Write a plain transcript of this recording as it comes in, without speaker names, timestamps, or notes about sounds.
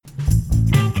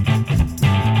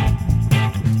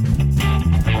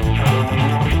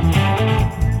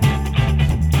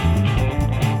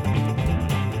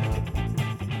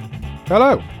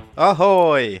Hello.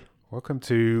 Ahoy! Welcome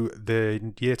to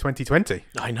the year 2020.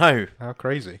 I know. How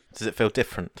crazy. Does it feel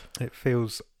different? I feel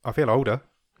older.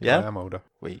 Yeah? I am older.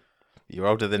 You're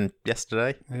older than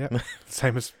yesterday? Yeah.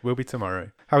 Same as will be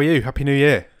tomorrow. How are you? Happy New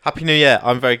Year. Happy New Year.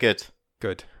 I'm very good.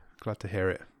 Good. Glad to hear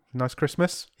it. Nice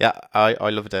Christmas. Yeah, I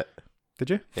loved it. Did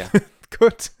you? Yeah.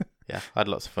 Good. Yeah, I had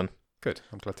lots of fun. Good.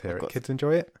 I'm glad to hear I've it. got- Kids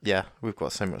enjoy it? Yeah, we've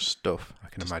got so much stuff I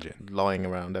can imagine. lying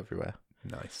around everywhere.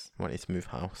 Nice. I want you to move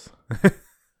house.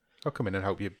 I'll come in and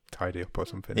help you tidy up or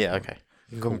something. Yeah, okay.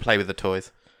 Come and play with the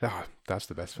toys. Ah, that's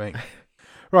the best thing.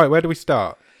 Right, where do we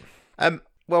start?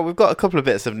 Well, we've got a couple of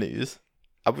bits of news.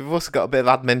 And we've also got a bit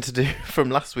of admin to do from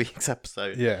last week's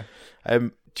episode. Yeah. Do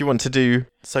you want to do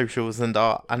socials and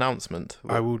our announcement?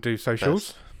 I will do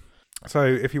socials. So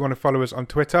if you want to follow us on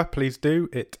Twitter, please do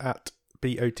it at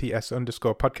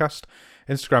BOTS_podcast.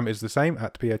 Instagram is the same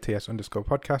at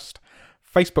BOTS_podcast.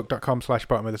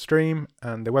 Facebook.com/bottom of the stream.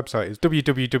 And the website is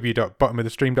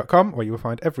www.bottomofthestream.com, where you will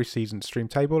find every season's stream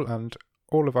table and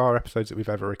all of our episodes that we've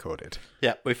ever recorded.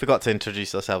 Yeah, we forgot to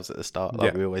introduce ourselves at the start,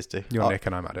 like we always do. You're Nick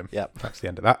and I'm Adam. Yeah. That's the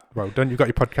end of that. Well done. You've got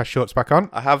your podcast shorts back on.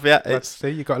 I have, yeah. Let's see.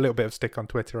 You got a little bit of stick on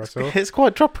Twitter, I saw. It's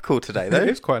quite tropical today, though. It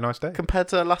is quite a nice day. Compared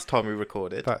to the last time we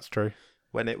recorded, That's true.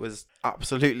 when it was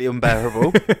absolutely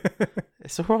unbearable.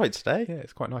 It's all right today. Yeah,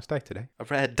 it's quite a nice day today. A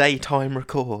rare daytime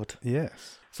record.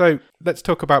 Yes. So let's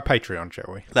talk about Patreon,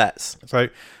 shall we? Let's. So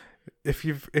if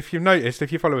you've noticed,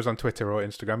 if you follow us on Twitter or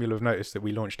Instagram, you'll have noticed that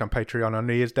we launched on Patreon on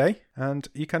New Year's Day, and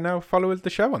you can now follow the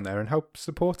show on there and help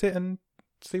support it and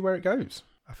see where it goes,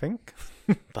 I think.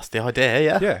 That's the idea,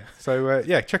 yeah. Yeah. So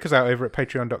check us out over at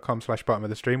patreon.com/bottom of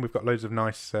the stream. We've got loads of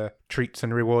nice treats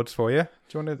and rewards for you.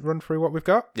 Do you want to run through what we've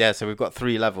got? Yeah, so we've got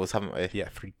 3 levels, haven't we? Yeah,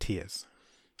 3 tiers.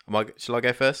 Shall I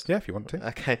go first? Yeah, if you want to.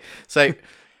 Okay. So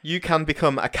you can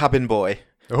become a cabin boy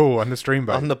Oh, on the stream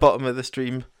boat. on the bottom of the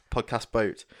stream podcast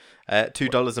boat.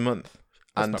 $2 a month.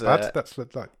 That's And not bad. That's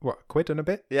like, what, a quid and a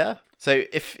bit? yeah. So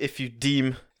if you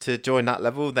deem to join that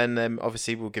level, then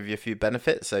obviously we'll give you a few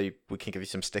benefits. So we can give you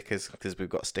some stickers, because we've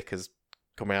got stickers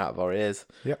coming out of our ears.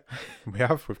 Yep.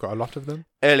 We've got a lot of them.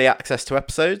 Early access to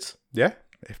episodes. Yeah,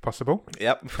 if possible.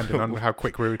 Yep. Depending on how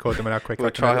quick we record them and how quick We'll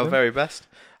I can try edit our them. very best.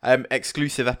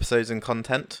 Exclusive episodes and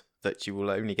content that you will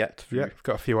only get through. Yeah, we've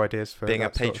got a few ideas for being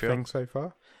that a sort of Patreon. thing so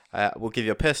far. We'll give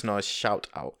you a personalised shout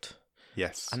out.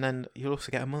 Yes. And then you'll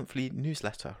also get a monthly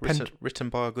newsletter written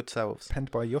by our good selves. Penned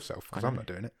by yourself, because I I'm know. not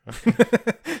doing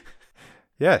it.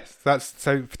 Yes,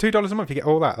 so for $2 a month you get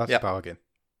all that. That's Yep. a bargain.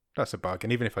 That's a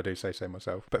bargain, even if I do say so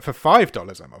myself. But for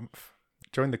 $5 a month,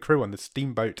 join the crew on the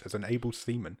steamboat as an able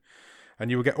seaman. And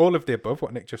you will get all of the above,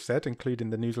 what Nick just said, including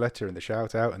the newsletter and the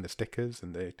shout out and the stickers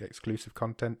and the exclusive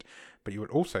content. But you will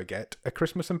also get a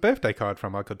Christmas and birthday card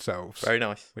from our good selves, Very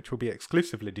nice. which will be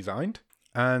exclusively designed.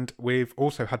 And we've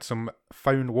also had some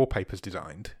phone wallpapers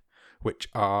designed, which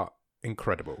are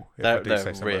incredible. If I do They're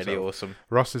say so really myself. awesome.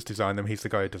 Ross has designed them. He's the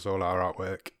guy who does all our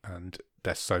artwork, and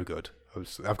they're so good.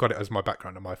 I've got it as my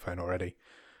background on my phone already.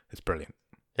 It's brilliant.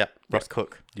 Yeah, Ross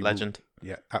Cook, You legend.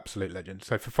 Yeah, absolute legend.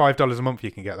 So for $5 a month,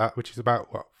 you can get that, which is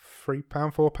about, what, £3,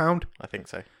 £4? I think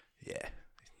so. Yeah,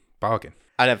 bargain.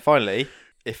 And then finally,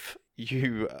 if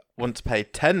you want to pay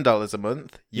 $10 a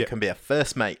month, you Yeah. can be a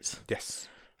first mate. Yes.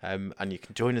 And you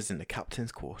can join us in the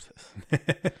captain's quarters.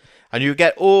 And you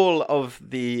get all of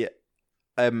the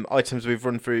items we've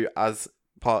run through as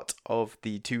part of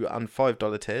the $2 and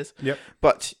 $5 tiers. Yep.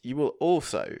 But you will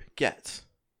also get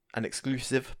an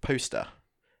exclusive poster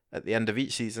at the end of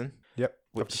each season. Yep.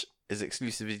 Which is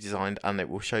exclusively designed, and it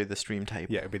will show the stream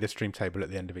table. Yeah, it'll be the stream table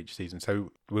at the end of each season.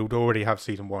 So we'll already have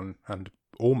season 1 and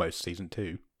almost season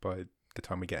 2 by the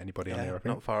time we get anybody on here, I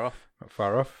think. Not far off. Not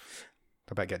far off.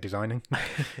 I better get designing.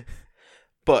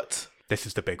 But This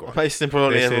is the big one. most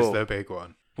importantly This of is all, the big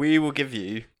one. we will give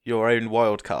you your own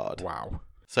wild card. Wow.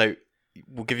 So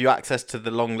we'll give you access to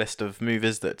the long list of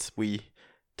movies that we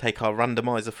take our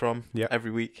randomizer from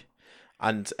every week.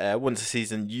 And once a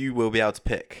season, you will be able to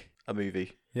pick a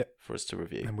movie for us to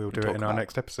review. And we'll do it in our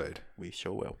next episode. We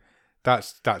sure will.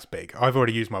 That's big. I've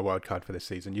already used my wild card for this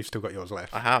season. You've still got yours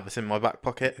left. I have. It's in my back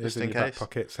pocket, It's just in your back case.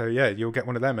 pocket. So yeah, you'll get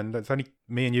one of them, and it's only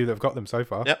me and you that have got them so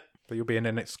far. Yep. So you'll be in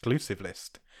an exclusive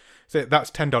list. So that's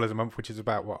 $10 a month, which is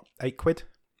about what, £8?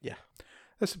 Yeah.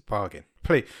 That's a bargain.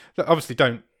 Please, look, obviously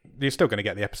don't. You're still going to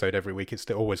get the episode every week. It's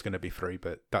still always going to be free,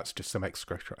 but that's just some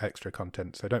extra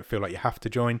content. So don't feel like you have to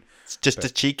join. It's just a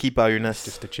cheeky bonus.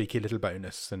 Just a cheeky little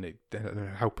bonus, and it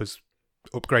help us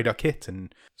upgrade our kit.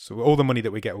 And so all the money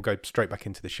that we get will go straight back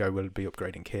into the show. We'll be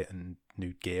upgrading kit and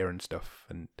new gear and stuff.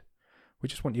 And we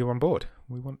just want you on board.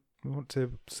 We want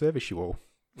to service you all.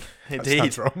 Indeed.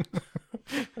 That sounds wrong.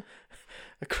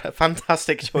 A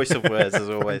fantastic choice of words, as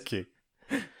always. Thank you.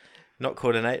 Not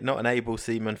called not an able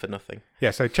seaman for nothing.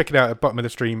 Yeah, so check it out at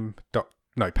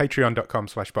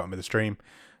patreon.com/bottomofthestream.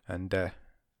 And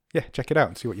check it out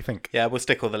and see what you think. Yeah, we'll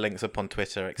stick all the links up on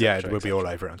Twitter, etc. Yeah, we'll be all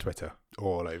over it on Twitter.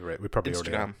 All over it. We probably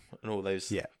Instagram already and all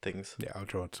those things. Yeah, I'll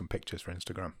draw some pictures for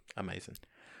Instagram. Amazing.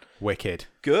 Wicked.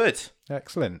 Good.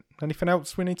 Excellent. Anything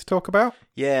else we need to talk about?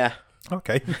 Yeah.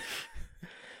 Okay.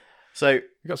 So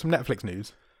we got some Netflix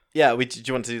news. Yeah, do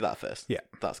you want to do that first? Yeah.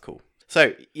 That's cool.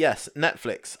 So, yes,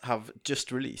 Netflix have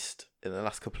just released, in the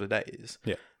last couple of days,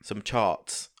 some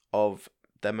charts of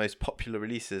their most popular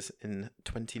releases in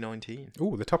 2019.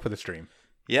 Oh, the top of the stream.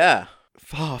 Yeah.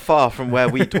 Far, far from where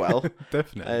we dwell.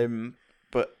 Definitely.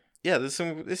 But, yeah, there's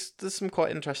some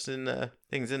quite interesting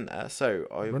things in there. So,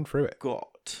 I've run through it.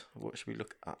 What should we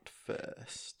look at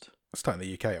first? Starting in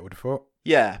the UK, I would have thought.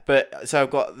 Yeah, but, so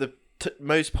I've got the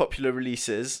most popular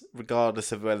releases,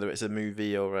 regardless of whether it's a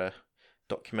movie or a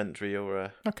documentary or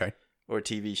a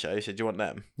TV show. So do you want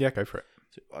them? Yeah, go for it.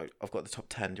 So I've got the top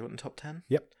 10. Do you want the top 10?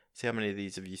 Yep. See how many of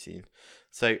these have you seen?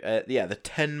 So the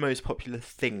 10 most popular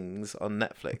things on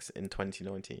Netflix in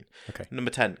 2019. Okay. Number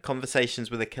 10,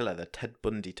 Conversations with a Killer, the Ted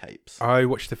Bundy tapes. I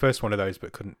watched the first one of those,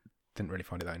 but didn't really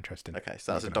find it that interesting. Okay,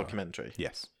 so that's a documentary.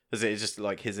 Yes. Is it just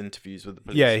like his interviews with the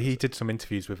police? Yeah, he did some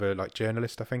interviews with a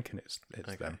journalist, I think, and it's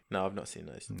them. No, I've not seen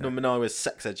those. No. Number 9 was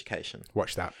Sex Education.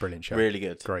 Watch that, brilliant show. Really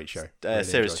good. Great show. Really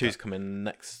series 2's coming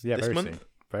this very month. Soon.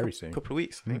 Very soon. Couple of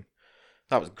weeks, I think.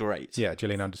 That was great. Yeah,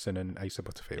 Gillian Anderson and Asa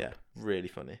Butterfield. Yeah, really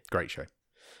funny. Great show.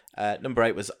 Number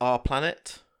 8 was Our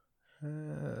Planet.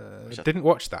 Didn't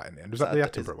watch that in the end. Was that the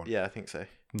Attenborough one? Yeah, I think so.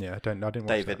 Yeah, I didn't watch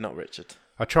David, that. Not Richard.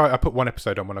 I put one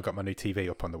episode on when I got my new TV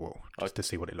up on the wall, just to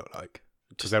see what it looked like.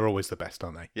 Because they're always the best,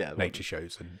 aren't they? Yeah. Nature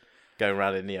shows and going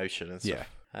around in the ocean and stuff.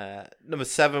 Yeah. Number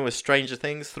 7 was Stranger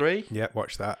Things 3. Yeah,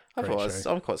 watch that.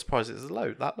 I'm quite surprised it was that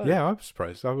low. Yeah, I was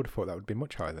surprised. I would have thought that would be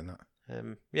much higher than that.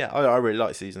 I really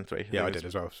liked season 3. I did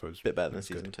as well. So it was a bit better than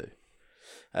season 2.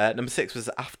 Number 6 was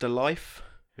Afterlife,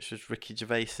 which was Ricky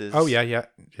Gervais's. Oh yeah.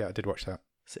 I did watch that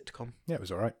sitcom. Yeah, it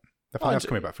was all right. I think that's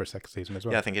coming back for a second season as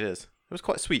well. Yeah, I think it is. It was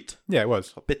quite sweet. Yeah, it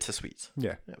was. Bittersweet.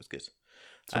 Yeah, it was good.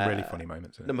 Some really funny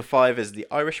moments in it. Number 5 is The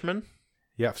Irishman.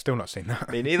 Yeah, I've still not seen that.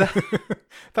 Me neither.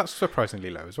 That's surprisingly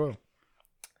low as well.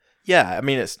 Yeah, I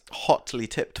mean, it's hotly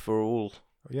tipped for all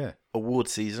award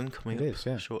season coming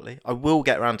up shortly. I will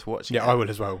get around to watching it. Yeah, I will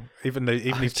as well. Even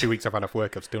these 2 weeks I've had off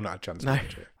work, I've still not had a chance to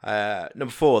watch it.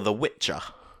 Number 4, The Witcher.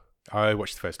 I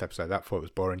watched the first episode. That thought it was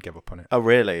boring. Gave up on it. Oh,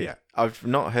 really? Yeah. I've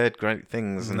not heard great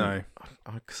things. No.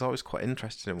 Because I was quite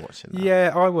interested in watching that.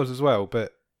 Yeah, I was as well,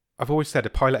 but I've always said a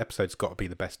pilot episode's got to be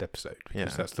the best episode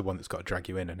because that's the one that's got to drag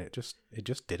you in, and it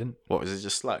just didn't. What, was it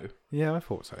just slow? Yeah, I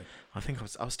thought so. I think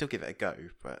I'll still give it a go,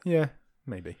 but yeah,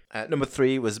 maybe. Number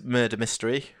 3 was Murder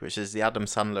Mystery, which is the Adam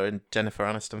Sandler and Jennifer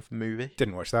Aniston movie.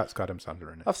 Didn't watch that. It's got Adam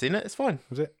Sandler in it. I've seen it. It's fine.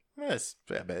 Was it? Yeah,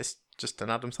 but it's just an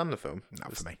Adam Sandler film.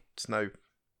 Not for me. It's no.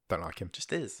 Don't like him.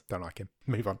 Just is. Don't like him.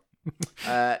 Move on.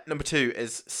 Number 2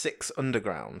 is Six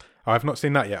Underground. I've not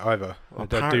seen that yet either. Well,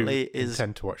 apparently I do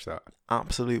intend to watch that.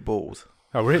 Absolute balls.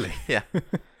 Oh, really? Yeah. And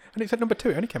it's at number 2.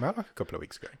 It only came out like a couple of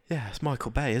weeks ago. Yeah, it's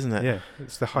Michael Bay, isn't it? Yeah,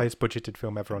 it's the highest budgeted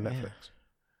film ever on Netflix.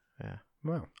 Yeah.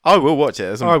 Wow. I will watch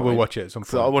it. I will watch it at some point.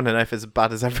 So I want to know if it's as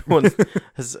bad as everyone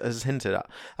has hinted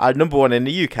at. Number 1 in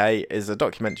the UK is a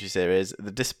documentary series,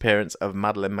 The Disappearance of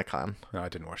Madeleine McCann. No, I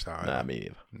didn't watch that either. No, me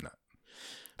neither. No.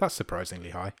 That's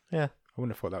surprisingly high. Yeah. I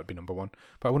wouldn't have thought that would be number 1.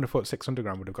 But I wouldn't have thought Six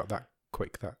Underground would have got that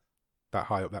quick, that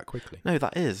high up that quickly. No,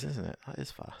 that is, isn't it? That is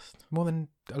fast.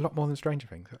 A lot more than Stranger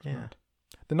Things. That's yeah.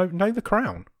 Mad. The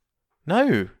Crown.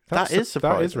 No, that is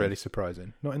surprising. That is really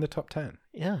surprising. Not in the top 10.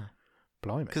 Yeah.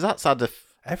 Blimey. Because that's had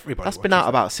everybody. That's been out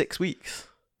about 6 weeks.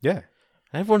 Yeah.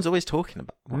 And everyone's always talking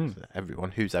about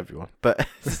everyone. Who's everyone? But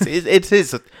it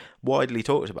is widely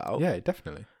talked about. Yeah,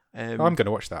 definitely. I'm going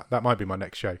to watch that. That might be my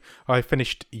next show. I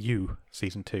finished You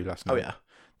season 2 last night. Oh yeah.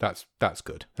 That's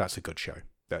good. That's a good show.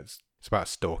 It's about a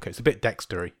stalker. It's a bit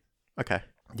Dextery. Okay.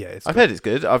 Yeah, I've heard it's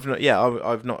good. I've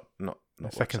not.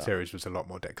 The second series was a lot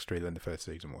more Dextery than the first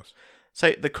season was.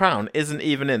 So The Crown isn't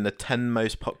even in the 10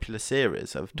 most popular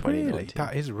series of 2019. Really?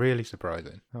 That is really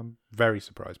surprising. I'm very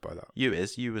surprised by that.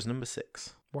 You was number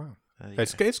 6. Wow.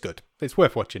 It's good. It's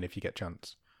worth watching if you get a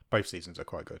chance. Both seasons are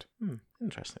quite good.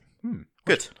 Interesting.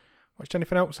 Good. Watched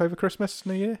anything else over Christmas,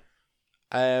 New Year?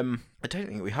 I don't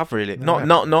think we have really. No,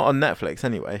 not on Netflix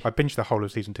anyway. I binged the whole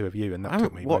of season 2 of You, and that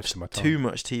took me most of my time. Too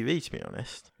much TV, to be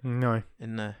honest. No.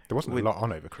 There wasn't a lot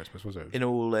on over Christmas, was there? In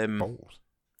all balls.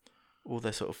 All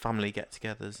the sort of family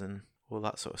get-togethers and all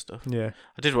that sort of stuff. Yeah.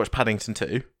 I did watch Paddington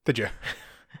 2. Did you?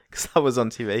 Because that was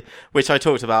on TV, which I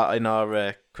talked about in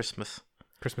our Christmas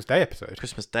Day episode.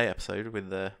 Christmas Day episode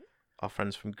with our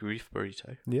friends from Grief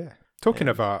Burrito. Yeah. Talking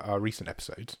of our recent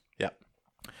episodes,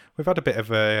 we've had a bit of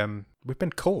a we've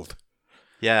been called.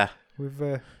 Yeah,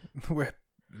 we're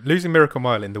losing Miracle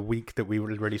Mile in the week that we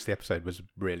released the episode was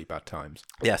really bad times.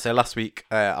 Yeah, so last week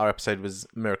our episode was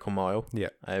Miracle Mile. Yeah,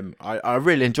 I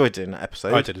really enjoyed doing that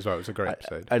episode. I did as well. It was a great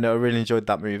episode. I know I really enjoyed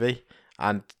that movie,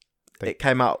 and it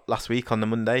came out last week on the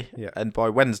Monday. Yeah, and by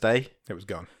Wednesday it was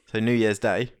gone. So New Year's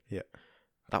Day. Yeah,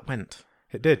 that went.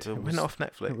 It did. It went off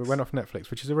Netflix. It went off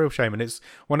Netflix, which is a real shame. And it's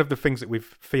one of the things that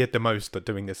we've feared the most at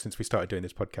doing this since we started doing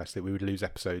this podcast, that we would lose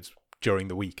episodes during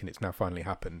the week, and it's now finally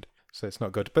happened. So it's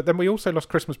not good. But then we also lost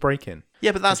Christmas Break In.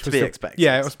 Yeah, but that's to be expected.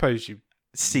 Yeah, I suppose you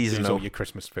seasonal lose all your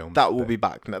Christmas films. That will be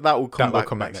back. That will come back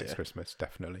next Christmas,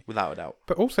 definitely. Without a doubt.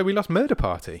 But also we lost Murder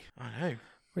Party. I know.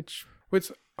 Which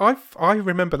I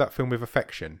remember that film with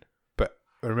affection.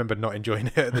 I remember not enjoying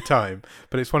it at the time,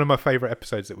 but it's one of my favourite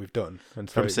episodes that we've done. And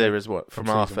so from series what? From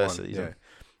our first season. Yeah.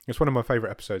 It's one of my favourite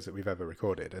episodes that we've ever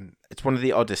recorded, and it's one of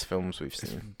the oddest films we've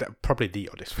seen. Probably the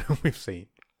oddest film we've seen.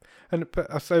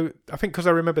 So I think because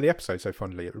I remember the episode so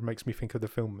fondly, it makes me think of the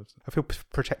film. I feel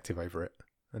protective over it,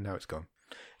 and now it's gone.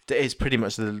 It is pretty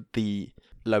much the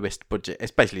lowest budget.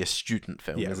 It's basically a student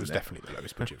film. Yeah, it was definitely the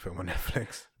lowest budget film on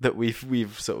Netflix that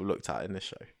we've sort of looked at in this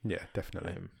show. Yeah,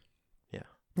 definitely.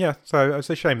 Yeah, so it's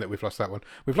a shame that we've lost that one.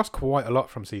 We've lost quite a lot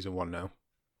from season 1 now.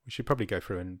 We should probably go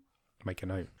through and make a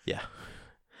note. Yeah.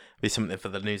 Be something for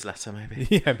the newsletter, maybe.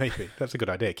 Yeah, maybe. That's a good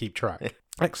idea. Keep track.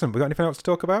 Excellent. We got anything else to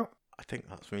talk about? I think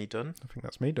that's me done. I think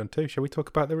that's me done too. Shall we talk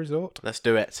about The Resort? Let's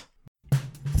do it.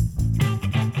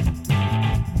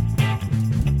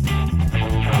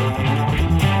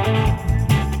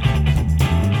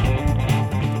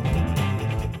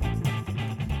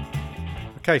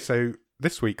 Okay, so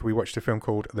this week we watched a film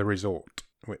called The Resort,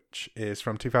 which is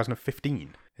from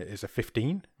 2015. It is a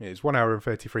 15. It is 1 hour and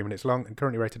 33 minutes long and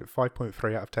currently rated at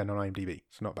 5.3 out of 10 on IMDb.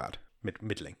 It's not bad.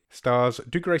 Middling. Stars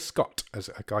Dougray Scott as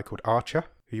a guy called Archer,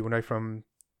 who you will know from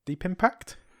Deep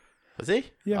Impact. Was he?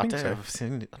 Yeah, I don't know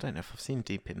if I've seen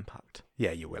Deep Impact.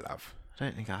 Yeah, you will have. I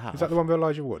don't think I have. Is that the one with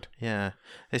Elijah Wood? Yeah.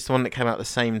 It's the one that came out at the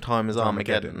same time as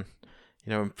Armageddon.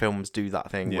 You know, when films do that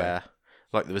thing where...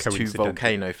 Like there was 2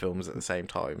 volcano films at the same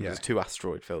time. Yeah. There's 2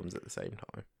 asteroid films at the same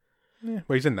time. Yeah,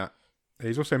 well, he's in that.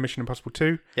 He's also in Mission Impossible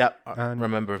 2. Yeah, I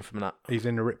remember him from that. He's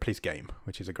in Ripley's Game,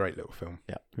 which is a great little film.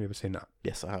 Yeah. Have you ever seen that?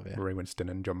 Yes, I have, yeah. Ray Winston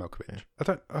and John Malkovich.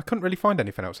 Yeah. I couldn't really find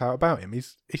anything else out about him.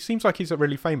 He seems like he's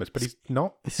really famous, but he's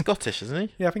not. He's Scottish, isn't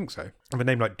he? Yeah, I think so. With a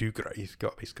name like Dougray, he's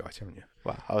got to be Scottish, haven't you?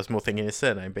 Well, I was more thinking his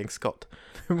surname being Scott.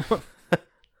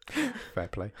 Fair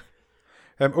play.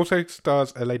 Also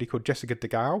stars a lady called Jessica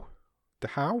DeGao.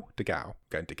 Going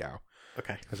DeGao.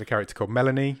 Okay. There's a character called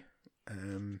Melanie.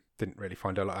 Didn't really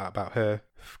find a lot out about her.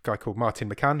 A guy called Martin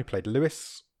McCann, who played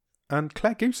Lewis. And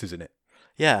Claire Goose is in it.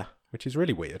 Yeah. Which is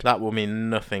really weird. That will mean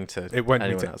nothing to it won't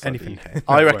anyone mean else. Anything.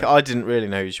 I didn't really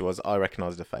know who she was. I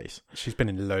recognised her face. She's been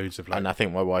in loads of and I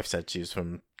think my wife said she was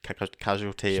from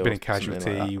Casualty. She's been in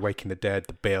Casualty, Waking the Dead,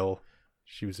 The Bill.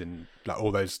 She was in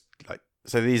all those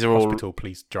So these are hospital all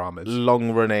police dramas.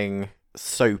 Long-running,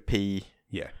 soapy...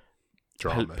 Yeah.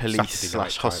 Drama.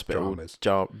 Police/hospital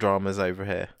dramas over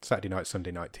here. Saturday night, Sunday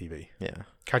night TV. Yeah.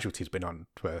 Casualty's been on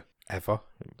forever.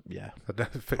 Yeah.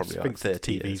 Probably like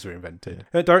 30 TVs years. were invented.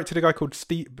 Yeah. Directed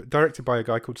by a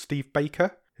guy called Steve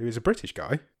Baker, who is a British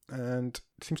guy and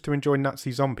seems to enjoy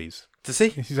Nazi zombies. Does he?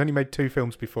 He's only made 2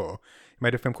 films before. He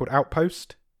made a film called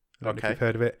Outpost. I don't know if you've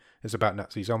heard of it. It's about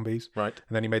Nazi zombies. Right.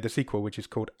 And then he made the sequel, which is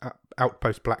called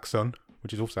Outpost Black Sun,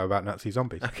 which is also about Nazi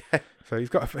zombies. Okay. So he's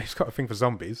got a thing for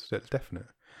zombies. That's definite.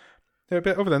 Yeah,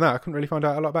 but other than that, I couldn't really find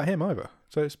out a lot about him either.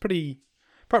 So it's pretty...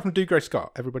 Apart from Dougray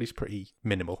Scott, everybody's pretty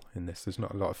minimal in this. There's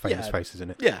not a lot of famous faces in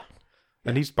it. Yeah.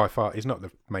 And he's not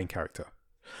the main character.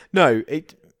 No,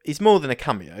 he's more than a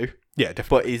cameo. Yeah,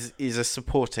 definitely. But he's a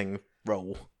supporting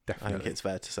role. Definitely. I think it's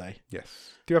fair to say.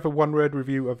 Yes. Do you have a 1-word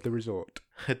review of The Resort?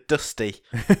 Dusty.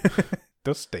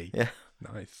 Dusty? Yeah.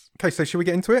 Nice. Okay, so should we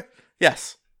get into it?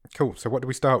 Yes. Cool. So what do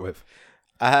we start with?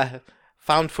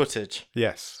 Found footage.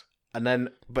 Yes.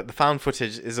 But the found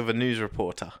footage is of a news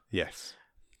reporter. Yes.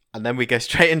 And then we go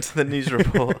straight into the news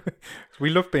report. We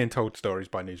love being told stories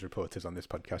by news reporters on this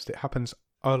podcast. It happens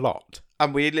a lot.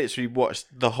 And we literally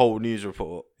watched the whole news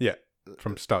report. Yeah.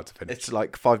 From start to finish. It's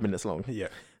like 5 minutes long. Yeah.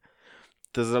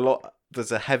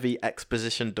 There's a heavy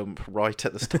exposition dump right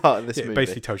at the start of this movie. It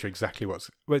basically tells you exactly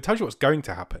it tells you what's going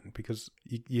to happen because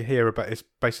you hear about it's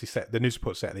basically the news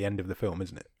report's set at the end of the film,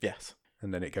 isn't it? Yes.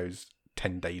 And then it goes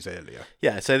 10 days earlier.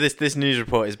 Yeah, so this news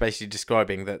report is basically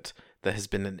describing that there has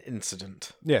been an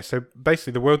incident. Yeah, so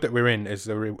basically the world that we're in is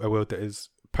a world that is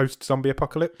post-zombie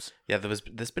apocalypse. Yeah,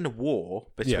 there's been a war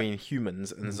between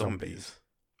humans and zombies,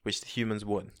 which the humans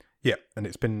won. Yeah, and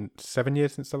it's been 7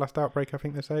 years since the last outbreak, I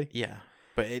think they say. Yeah,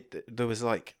 but there was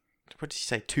like, what did you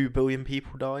say, 2 billion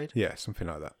people died? Yeah, something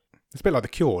like that. It's a bit like The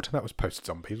Cured. That was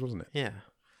post-zombies, wasn't it? Yeah.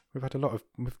 We've had a lot of...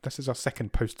 This is our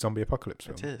second post-zombie apocalypse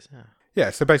film. It is, yeah. Yeah,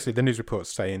 so basically the news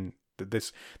report's saying that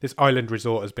this island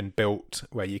resort has been built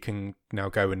where you can now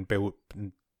go and build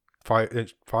and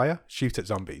shoot at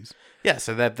zombies. Yeah,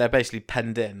 so they're basically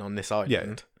penned in on this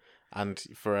island, and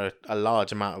for a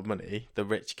large amount of money, the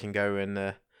rich can go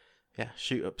and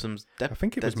shoot up some I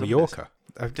think it was zombies. Mallorca.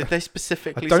 Did they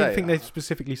specifically say I don't think they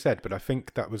specifically said, but I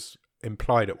think that was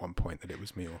implied at one point that it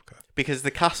was Mallorca. Because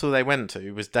the castle they went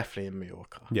to was definitely in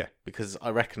Mallorca. Yeah. Because I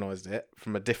recognised it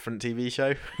from a different TV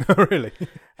show. Oh, really?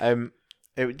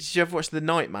 Did you ever watch The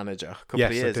Night Manager a couple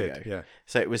of years ago? Yeah.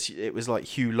 So it was like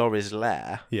Hugh Laurie's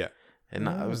lair. Yeah. And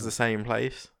that was the same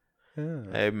place.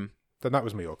 Then that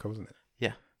was Mallorca, wasn't it?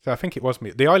 Yeah. So I think it was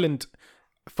the island.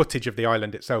 Footage of the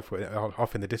island itself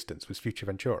off in the distance was Future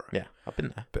Ventura. Yeah, I've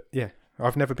been there. But yeah,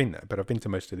 I've never been there, but I've been to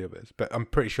most of the others. But I'm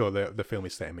pretty sure the film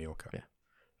is set in Mallorca. Yeah.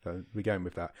 So we're going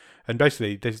with that. And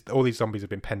basically, all these zombies have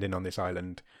been penned in on this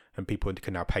island, and people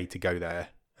can now pay to go there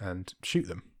and shoot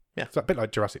them. Yeah. It's a bit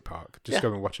like Jurassic Park. Just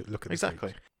go and watch it, look at the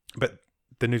exactly. things. But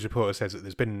the news reporter says that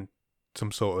there's been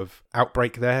some sort of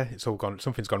outbreak there. It's all gone.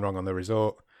 Something's gone wrong on the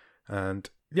resort, and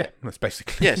yeah, that's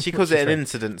basically. Yeah, she calls it an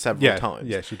incident several times.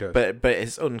 Yeah, she does. But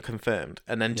it's unconfirmed.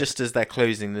 And then just as they're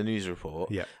closing the news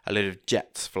report, a load of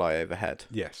jets fly overhead.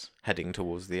 Yes. Heading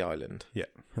towards the island. Yeah,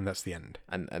 and that's the end.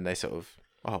 And they sort of,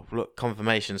 oh, look,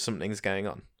 confirmation, something's going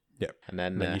on. Yeah. And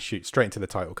then you shoot straight into the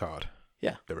title card.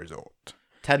 Yeah. The resort.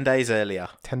 10 days earlier.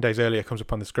 10 days earlier comes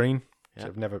up on the screen, which Yeah.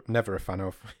 I've never a fan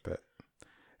of, but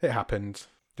it happened.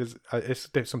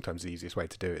 It's sometimes the easiest way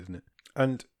to do it, isn't it?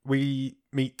 And we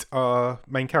meet our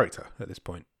main character at this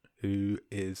point, who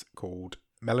is called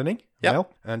Melanie. Yep.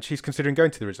 Mel, and she's considering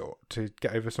going to the resort to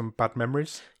get over some bad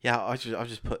memories. Yeah, I've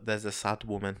just put, there's a sad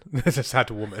woman. There's a sad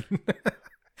woman.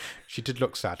 She did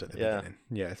look sad at the beginning.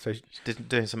 Yeah, so she's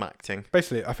doing some acting.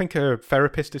 Basically, I think her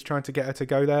therapist is trying to get her to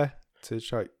go there to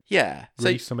try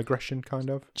release some aggression, kind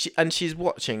of. She's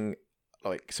watching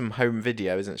like some home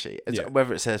video, isn't she?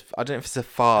 Whether it says, I don't know if it's her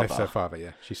father. It's her father,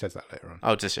 yeah. She says that later on.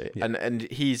 Oh, does she? Yeah. And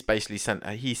he's basically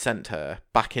sent her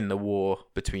back in the war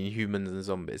between humans and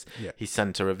zombies. Yeah. He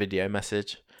sent her a video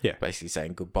message. Yeah. Basically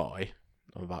saying goodbye.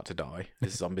 I'm about to die.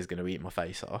 This zombie's going to eat my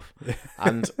face off. Yeah.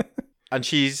 And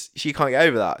she can't get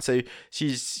over that. So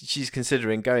she's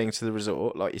considering going to the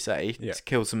resort, like you say, to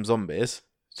kill some zombies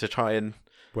to try and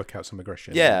work out some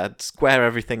aggression. Yeah, square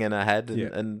everything in her head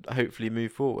and hopefully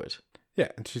move forward. Yeah,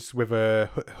 and she's with her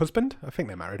husband. I think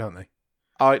they're married, aren't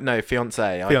they? No,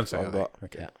 fiance. Fiance.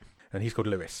 Okay. Yeah. And he's called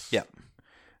Lewis. Yeah.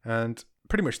 And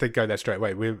pretty much they go there straight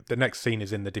away. The next scene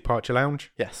is in the departure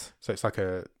lounge. Yes. So it's like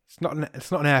it's not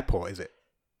an airport, is it?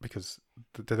 Because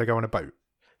do they go on a boat?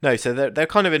 No, so they're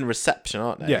kind of in reception,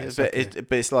 aren't they? Yeah, but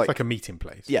it's like a meeting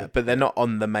place. Yeah, but they're not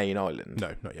on the main island.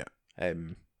 No, not yet.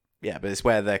 Yeah, but it's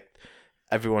where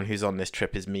everyone who's on this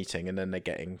trip is meeting, and then they're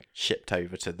getting shipped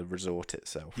over to the resort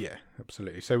itself. Yeah,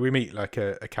 absolutely. So we meet like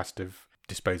a cast of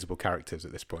disposable characters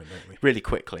at this point, don't we? Really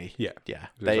quickly. Yeah. Yeah.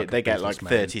 They get like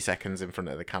 30 seconds in front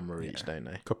of the camera each, don't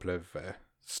they? A couple of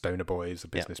stoner boys, a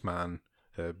businessman,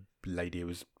 a lady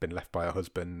who's been left by her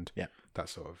husband. Yeah. That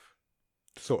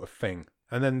sort of thing.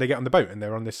 And then they get on the boat, and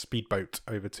they're on this speedboat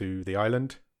over to the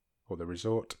island or the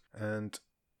resort. And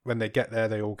when they get there,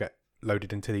 they all get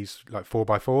loaded into these like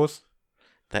 4x4s.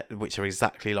 Which are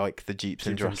exactly like the Jeeps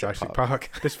in Jurassic Park.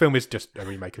 This film is just a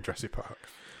remake of Jurassic Park.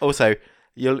 Also,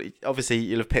 you'll have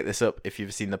picked this up if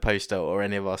you've seen the poster or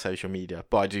any of our social media,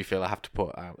 but I do feel I have to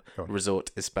put out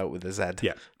resort is spelt with a Z.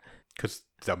 Yeah, because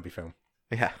zombie film.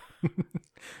 Yeah.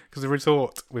 Because the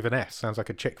resort with an S sounds like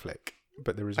a chick flick,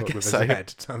 but the resort with a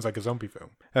Z sounds like a zombie film.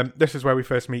 This is where we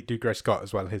first meet Dougray Scott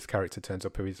as well. His character turns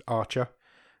up, who is Archer,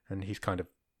 and he's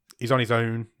on his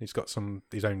own. He's got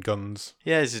his own guns.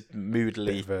 Yeah, he's just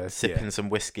moodily sipping some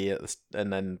whiskey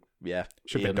and then he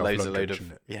unloads a load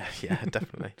of yeah,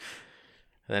 definitely.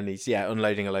 And then he's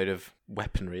unloading a load of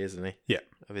weaponry, isn't he? Yeah,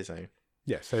 of his own.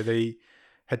 Yeah, so they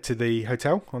head to the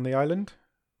hotel on the island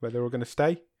where they're all going to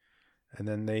stay, and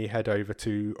then they head over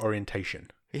to orientation.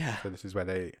 Yeah. So this is where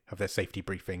they have their safety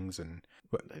briefings and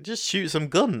just shoot some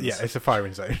guns. Yeah, it's a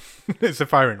firing zone. It's a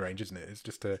firing range, isn't it? It's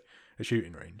just a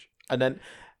shooting range. And then.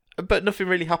 But nothing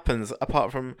really happens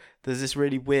apart from there's this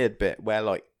really weird bit where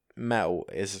like Mel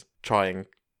is trying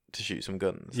to shoot some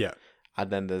guns. Yeah.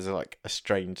 And then there's like a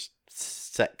strange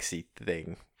sexy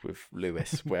thing with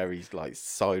Lewis where he's like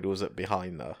sidles up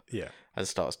behind her. Yeah. And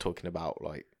starts talking about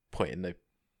like pointing the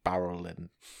barrel and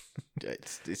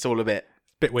it's all a bit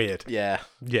weird. Yeah.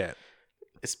 Yeah.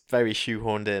 It's very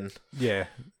shoehorned in. Yeah.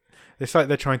 It's like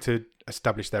they're trying to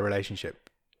establish their relationship,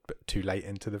 but too late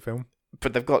into the film.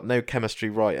 But they've got no chemistry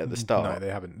right at the start. No,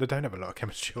 they haven't. They don't have a lot of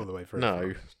chemistry all the way through.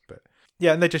 No. But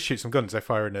yeah, and they just shoot some guns. They're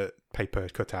firing at paper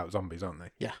cutout zombies, aren't they?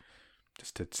 Yeah.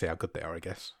 Just to see how good they are, I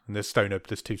guess. And there's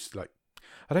two, like,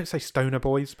 I don't say stoner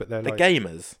boys, but they're like...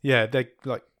 gamers. Yeah, they're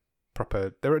like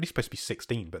proper... They're only supposed to be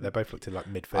 16, but they're both looked at like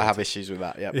mid-30s. I have issues with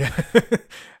that, yep.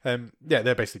 Yeah. Yeah,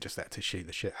 they're basically just there to shoot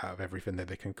the shit out of everything that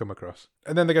they can come across.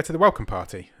 And then they go to the welcome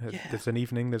party. Yeah. There's an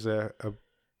evening, there's a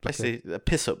basically a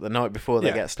piss up the night before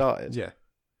they get started. Yeah.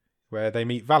 Where they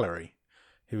meet Valerie,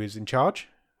 who is in charge.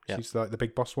 Yep. She's like the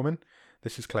big boss woman.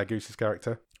 This is Claire Goose's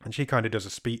character. And she kind of does a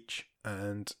speech,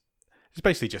 and it's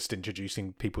basically just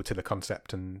introducing people to the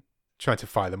concept and trying to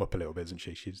fire them up a little bit, isn't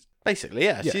she? She's basically,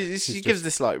 yeah. She gives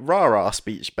this like rah-rah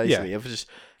speech, basically, of just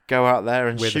go out there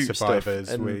and shoot the survivors,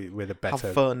 stuff and with a better...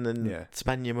 have fun and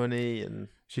spend your money. And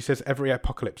she says every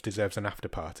apocalypse deserves an after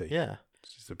party. Yeah.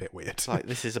 Which is a bit weird. It's like,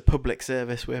 this is a public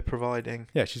service we're providing.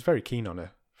 Yeah, she's very keen on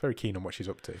what she's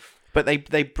up to. But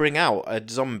they bring out a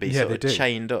zombie sort of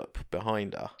chained up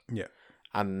behind her. Yeah.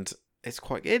 And it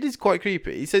is quite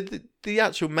creepy. So the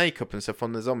actual makeup and stuff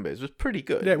on the zombies was pretty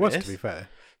good. Yeah, it was, to be fair.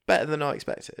 Better than I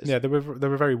expected. Yeah, they were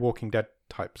very Walking Dead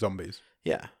type zombies.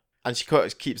 Yeah. And she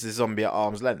keeps the zombie at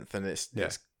arm's length, and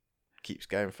it keeps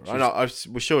going for her. I was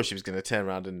sure she was going to turn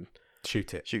around and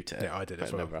shoot it. Yeah, I did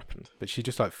as well. well. It never happened. But she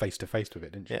just like face to face with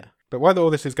it, didn't she? Yeah. But while all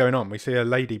this is going on, we see a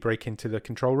lady break into the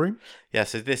control room. Yeah,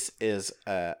 so this is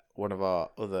one of our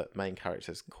other main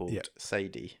characters called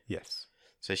Sadie. Yes.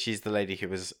 So she's the lady who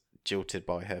was jilted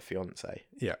by her fiance.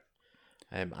 Yeah.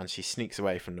 And she sneaks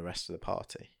away from the rest of the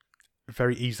party.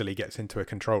 Very easily gets into a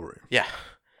control room. Yeah.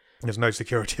 There's no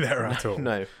security there at all.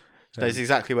 No. She knows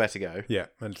exactly where to go. Yeah,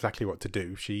 and exactly what to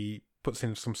do. She puts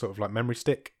in some sort of like memory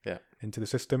stick into the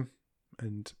system,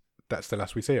 and that's the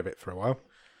last we see of it for a while.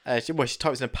 She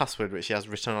types in a password which she has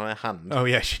written on her hand. Oh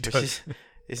yeah, she does.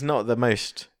 It's not the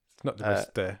most... It's not the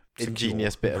most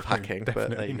ingenious bit of hacking, but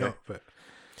there you go.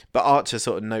 But Archer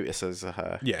sort of notices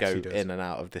her go in and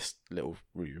out of this little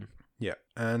room. Yeah,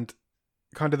 and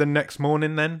kind of the next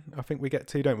morning then, I think we get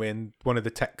to, don't we? And one of the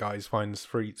tech guys finds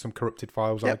some corrupted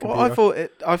files on the computer.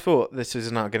 I thought this was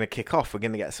now going to kick off. We're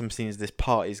going to get some scenes. This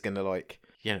party's going to go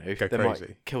crazy.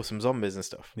 Might kill some zombies and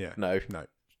stuff. Yeah. No.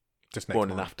 Just next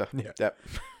morning morning. after. Yeah. Yep.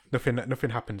 Nothing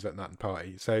happens at that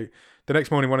party. So the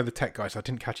next morning, one of the tech guys, I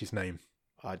didn't catch his name.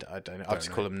 I don't know. I'll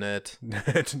just call him Nerd.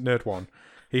 Nerd one.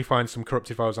 He finds some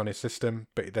corrupted files on his system,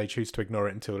 but they choose to ignore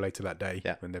it until later that day.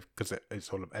 Yeah. Because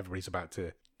everybody's about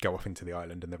to go off into the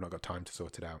island and they've not got time to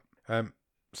sort it out.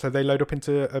 So they load up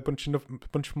into a bunch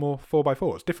more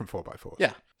 4x4s, different 4x4s.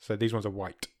 Yeah. So these ones are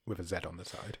white with a Z on the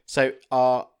side. So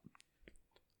our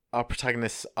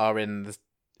protagonists who are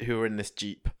in this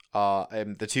Jeep are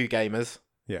the two gamers.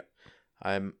 Yeah.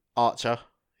 Archer,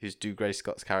 who's Dougray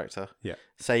Scott's character. Yeah.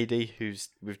 Sadie,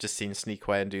 we've just seen sneak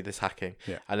away and do this hacking.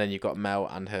 Yeah. And then you've got Mel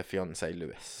and her fiance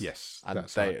Lewis. Yes. And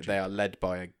they are led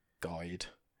by a guide.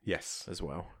 Yes. As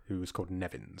well. Who was called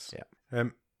Nevins. Yeah.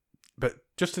 But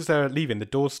just as they're leaving, the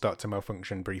doors start to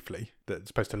malfunction briefly. That's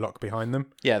supposed to lock behind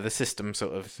them. Yeah, the system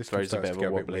sort of throws a bit of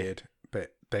a wobbly. Weird,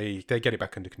 but they get it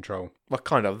back under control. Well,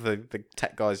 kind of. The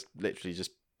tech guys literally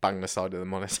just bang the side of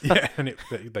them on it. Yeah, and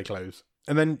they close.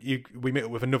 And then we meet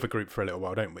up with another group for a little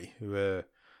while, don't we? Who are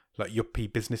like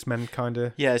yuppie businessmen, kind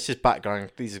of. Yeah, it's just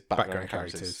background. These are background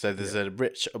characters. So there's a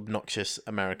rich, obnoxious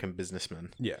American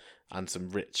businessman. Yeah. And some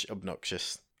rich,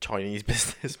 obnoxious Chinese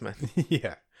businessmen.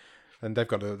 Yeah. And they've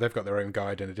got their own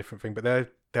guide and a different thing, but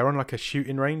they're on like a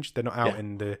shooting range. They're not out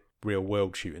in the real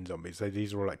world shooting zombies.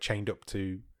 These are all like chained up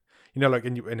to, like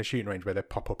in a shooting range where they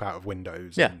pop up out of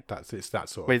windows. Yeah, and it's that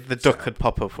sort. Where the duck could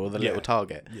pop up or the little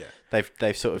target. Yeah,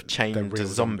 they've sort of chained the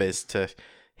zombies to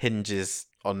hinges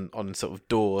on sort of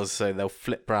doors, so they'll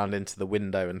flip round into the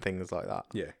window and things like that.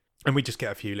 Yeah. And we just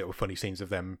get a few little funny scenes of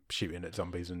them shooting at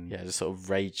zombies and just sort of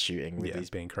rage shooting with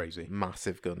these being crazy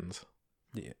massive guns.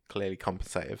 Yeah, clearly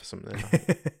compensated for something.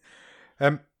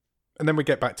 And then we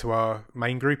get back to our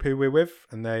main group who we're with,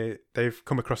 and they've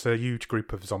come across a huge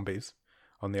group of zombies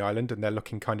on the island, and they're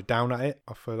looking kind of down at it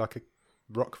off like a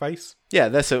rock face. Yeah,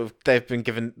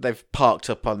 they've parked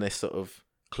up on this sort of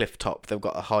cliff top. They've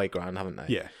got a high ground, haven't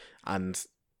they? Yeah, and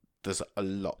there's a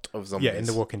lot of zombies. Yeah, in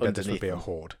The Walking Dead, this would be a them.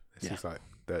 Horde. This is like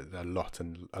a lot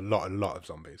of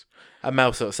zombies. And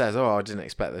Mel sort of says, "Oh, I didn't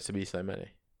expect there to be so many."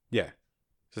 Yeah.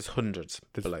 There's hundreds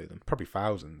below them. Probably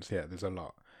thousands, yeah, there's a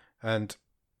lot. And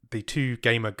the two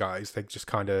gamer guys, they just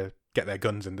kind of get their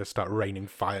guns and they start raining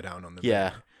fire down on them.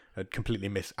 Yeah. And completely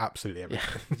miss absolutely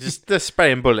everything. Yeah. They're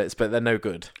spraying bullets, but they're no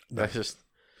good. They're just...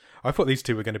 I thought these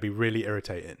two were going to be really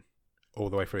irritating. all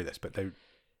the way through this, but they're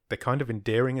kind of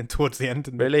endearing and towards the end.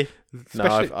 And really? No,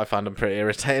 I found them pretty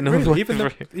irritating. Really?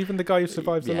 Even the guy who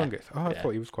survives the longest? Oh, I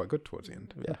thought he was quite good towards the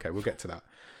end. Yeah. Okay, we'll get to that.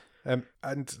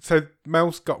 And so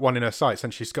Mel's got one in her sights,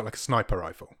 and she's got like a sniper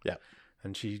rifle. Yeah.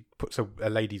 And she puts a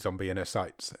lady zombie in her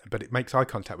sights, but it makes eye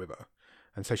contact with her.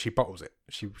 And so she bottles it.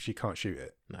 She can't shoot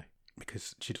it. No.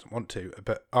 Because she doesn't want to.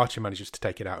 But Archer manages to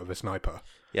take it out with a sniper.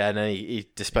 Yeah, and then he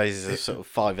disposes of sort of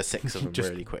 5 or 6 of them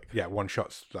really quick. Yeah, one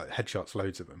shots, like headshots,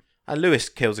 loads of them. And Lewis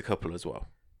kills a couple as well.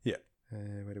 Yeah.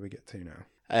 Where do we get to now?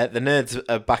 The nerds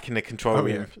are back in the control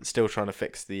room, still trying to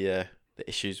fix the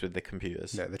issues with the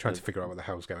computers. Yeah, they're trying to figure out what the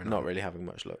hell's going on. Not really having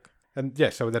much luck. And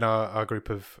yeah, so then our group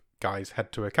of guys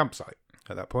head to a campsite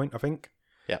at that point, I think.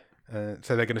 Yeah.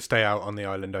 So they're going to stay out on the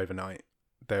island overnight.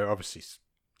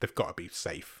 They've got to be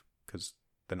safe because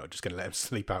they're not just going to let them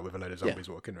sleep out with a load of zombies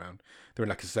walking around. They're in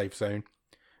like a safe zone.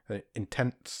 In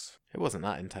tents. It wasn't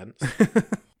that intense.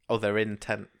 Oh, they're in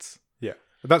tents. Yeah.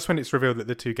 That's when it's revealed that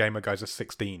the 2 gamer guys are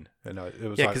 16. And it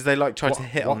was because they tried to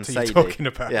hit on Sadie. What are you talking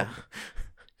about? Yeah.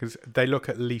 Because they look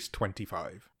at least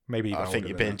 25. Maybe even older. I think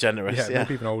you're being generous. Yeah,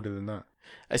 maybe even older than that.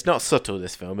 It's not subtle,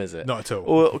 this film, is it? Not at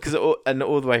all. Because all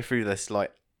the way through this,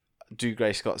 like,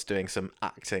 Dougray Scott's doing some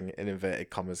acting in inverted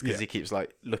commas because he keeps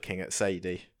like looking at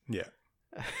Sadie. Yeah.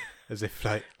 As if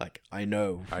like I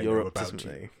know you're up to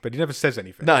something. But he never says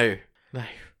anything. No.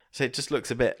 So it just looks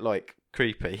a bit like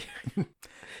creepy.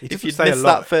 If you miss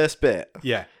that first bit,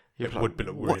 yeah, it would be.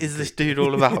 What is this dude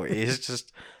all about? He's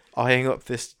just eyeing up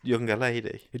this younger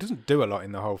lady. He doesn't do a lot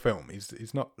in the whole film.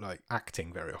 He's not like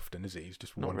acting very often, is he? He's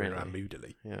just wandering around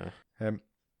moodily. Yeah.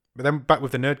 But then back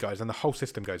with the nerd guys, and the whole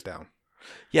system goes down.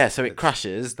 Yeah, so it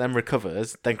crashes, then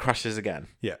recovers, then crashes again.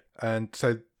 Yeah, and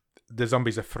so the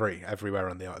zombies are free everywhere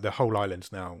on the whole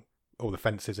island's now. All the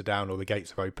fences are down, all the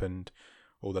gates have opened,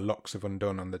 all the locks have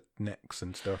undone on the necks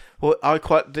and stuff. Well,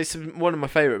 this is one of my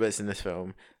favourite bits in this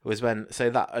film was when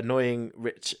that annoying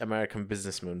rich American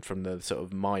businessman from the sort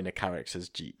of minor characters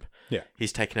Jeep. Yeah,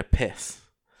 he's taking a piss.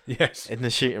 Yes, in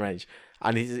the shooting range,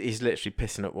 and he's literally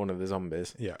pissing up one of the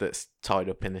zombies. Yeah, that's tied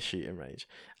up in the shooting range,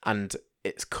 and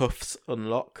its cuffs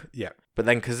unlock. Yeah. But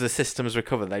then because the systems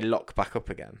recover, they lock back up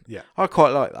again. Yeah. I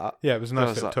quite like that. Yeah, it was a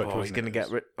nice little touch. Oh, he's going to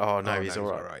get rid... Oh, no, he's all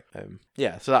right.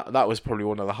 Yeah, so that was probably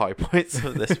one of the high points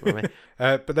of this for me.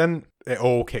 But then it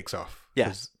all kicks off.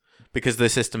 Yes. Because the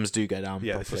systems do go down.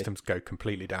 Yeah, properly. The systems go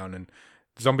completely down. And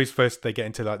zombies first, they get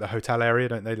into like the hotel area,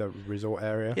 don't they? The resort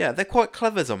area. Yeah, they're quite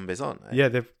clever zombies, aren't they?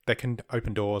 Yeah, they can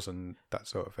open doors and that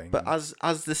sort of thing. But as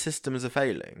the systems are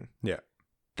failing... Yeah.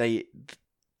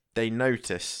 They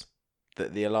notice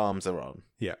that the alarms are on.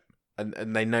 Yeah.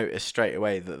 And they notice straight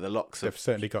away that the locks they've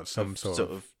certainly got some sort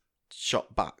of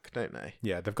shot back, don't they?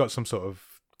 Yeah, they've got some sort of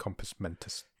compass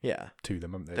mentis to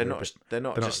them, haven't they? They're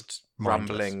not just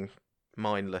rambling,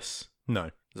 mindless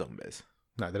zombies.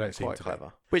 No, they don't seem quite to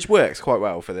clever. Which works quite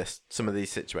well for some of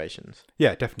these situations.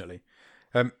 Yeah, definitely.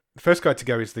 The first guy to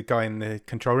go is the guy in the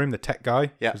control room, the tech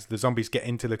guy. Yeah. Because the zombies get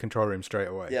into the control room straight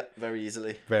away. Yeah, very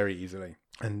easily. Very easily.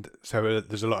 And so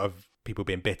there's a lot of people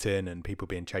being bitten and people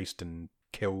being chased and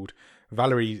killed.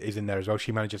 Valerie is in there as well.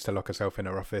 She manages to lock herself in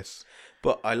her office.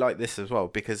 But I like this as well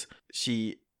because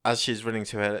as she's running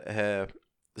to her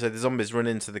so the zombies run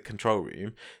into the control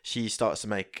room.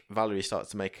 Valerie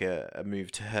starts to make a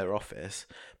move to her office,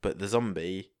 but the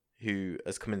zombie who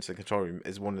has come into the control room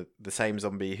is one of the same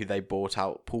zombie who they bought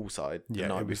out poolside.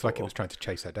 Yeah, it was like it was trying to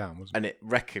chase her down, wasn't it? And it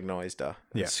recognised her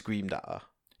and screamed at her.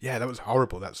 Yeah, that was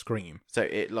horrible, that scream. So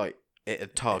it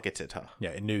had targeted her. Yeah,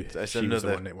 it knew she was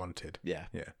the one it wanted. Yeah.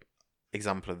 Yeah.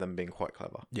 Example of them being quite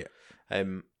clever. Yeah.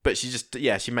 But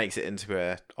she makes it into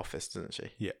her office, doesn't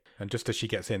she? Yeah. And just as she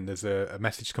gets in, there's a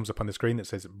message comes up on the screen that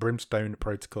says Brimstone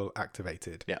Protocol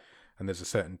activated. Yeah. And there's a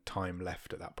certain time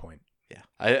left at that point. Yeah.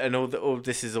 And all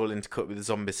this is all intercut with the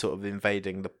zombies sort of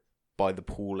invading by the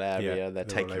pool area. Yeah, they're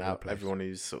taking out everyone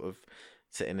who's sort of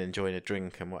sitting enjoying a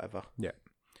drink and whatever. Yeah.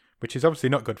 Which is obviously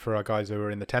not good for our guys who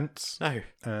are in the tents. No.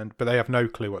 But they have no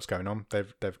clue what's going on.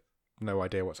 They've no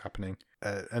idea what's happening.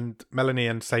 And Melanie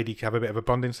and Sadie have a bit of a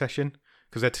bonding session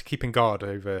because they're keeping guard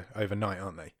overnight,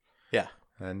 aren't they? Yeah.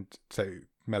 And so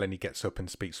Melanie gets up and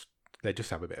speaks. They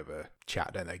just have a bit of a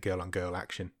chat, don't they? Girl on girl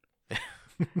action.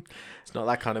 It's not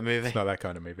that kind of movie. It's not that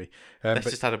kind of movie. Let's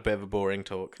just had a bit of a boring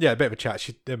talk. Yeah, a bit of a chat.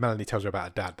 Melanie tells her about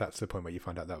her dad. That's the point where you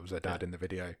find out that was her dad in the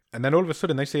video. And then all of a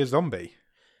sudden they see a zombie.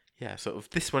 Yeah, sort of.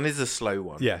 This one is a slow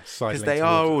one. Yeah, because they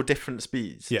are all different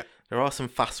speeds. Yeah, there are some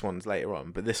fast ones later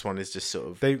on, but this one is just sort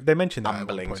of. They mentioned that at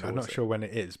one point. I'm not sure when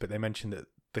it is, but they mentioned that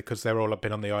because they're all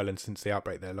been on the island since the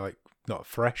outbreak, they're like not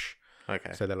fresh.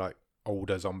 Okay. So they're like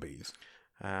older zombies.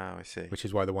 Oh, I see. Which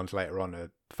is why the ones later on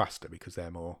are faster, because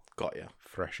they're more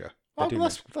fresher. Oh,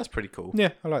 well, that's pretty cool.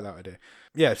 Yeah, I like that idea.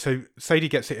 Yeah, so Sadie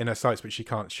gets it in her sights, but she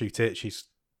can't shoot it.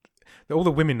 All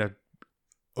the women are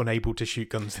unable to shoot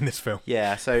guns in this film.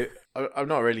 Yeah, so I'm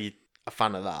not really a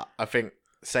fan of that. I think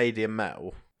Sadie and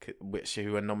Mel,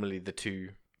 who are normally the two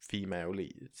female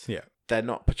leads, they're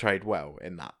not portrayed well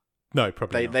in that. No,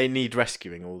 probably not. They need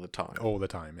rescuing all the time. All the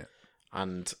time, yeah.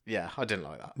 And yeah, I didn't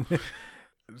like that.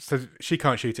 So she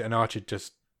can't shoot it, and Archer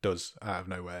just does out of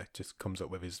nowhere. Just comes up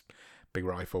with his big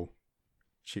rifle,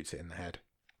 shoots it in the head.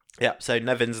 Yeah, so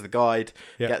Nevin's the guide,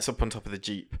 gets up on top of the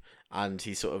Jeep, and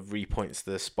he sort of repoints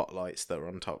the spotlights that are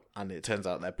on top, and it turns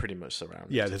out they're pretty much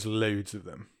surrounded. Yeah, there's loads of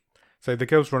them. So the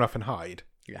girls run off and hide.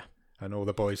 Yeah. And all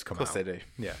the boys come out. Of course they do.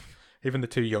 Yeah. Even the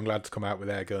two young lads come out with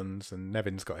their guns, and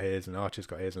Nevin's got his, and Archer's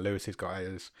got his, and Lewis has got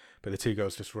his, but the two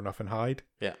girls just run off and hide.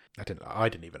 Yeah. I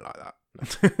didn't even like that.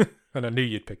 No. And I knew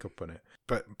you'd pick up on it.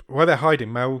 But while they're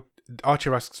hiding,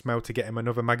 Archer asks Mel to get him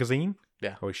another magazine.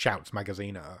 Yeah. Or he shouts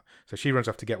magazine at her. So she runs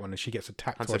off to get one, and she gets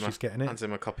attacked while she's getting it. Hands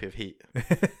him a copy of Heat.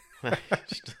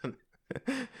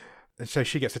 And so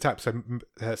she gets attacked, so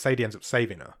Sadie ends up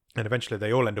saving her. And eventually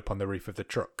they all end up on the roof of the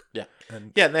truck. Yeah.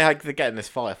 And they're getting this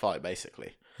firefight,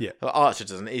 basically. Yeah. But Archer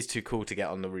doesn't. He's too cool to get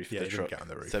on the roof of the truck. Get on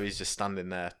the roof. So he's just standing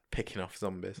there picking off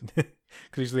zombies. Because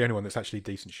he's the only one that's actually a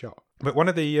decent shot. But one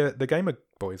of the gamer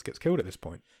boys gets killed at this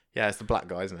point. Yeah, it's the black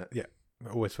guy, isn't it? Yeah.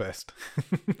 Always first.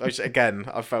 Which, again,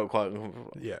 I felt quite...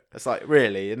 Yeah. It's like,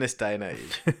 really, in this day and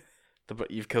age,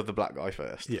 you've killed the black guy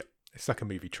first. Yeah. It's like a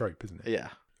movie trope, isn't it? Yeah.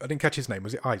 I didn't catch his name.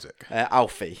 Was it Isaac?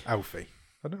 Alfie. I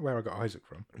don't know where I got Isaac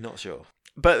from. Not sure.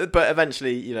 But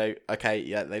eventually,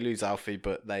 they lose Alfie,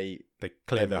 but they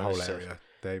clear the whole area.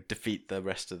 They defeat the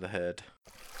rest of the herd.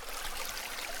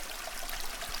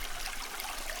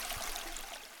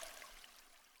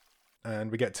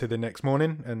 And we get to the next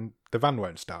morning, and the van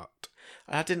won't start.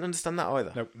 I didn't understand that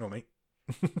either. Nope, not me.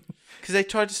 Because they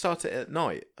tried to start it at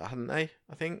night, hadn't they?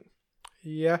 I think.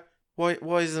 Yeah. Why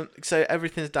isn't so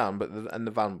everything's down, but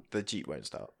the Jeep won't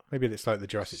start? Maybe it's like the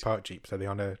Jurassic Park Jeep, so they're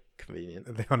on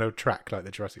a track like the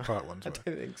Jurassic Park ones. I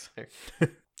don't think so.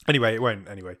 Anyway, it won't.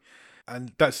 Anyway,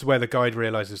 and that's where the guide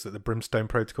realizes that the Brimstone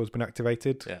Protocol's been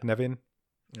activated. Yeah. Nevin,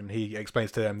 and he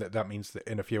explains to them that means that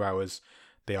in a few hours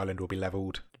the island will be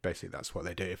leveled. Basically, that's what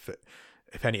they do.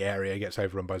 If any area gets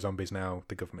overrun by zombies now,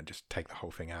 the government just take the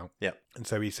whole thing out. Yeah. And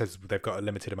so he says they've got a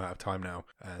limited amount of time now,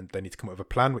 and they need to come up with a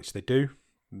plan, which they do.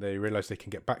 They realise they can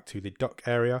get back to the dock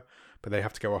area, but they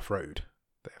have to go off-road.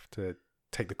 They have to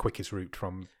take the quickest route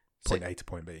from point A to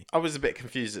point B. I was a bit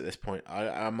confused at this point.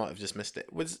 I might have just missed it.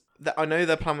 I know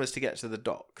their plan was to get to the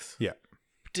docks. Yeah.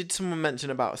 Did someone mention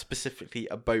about specifically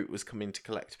a boat was coming to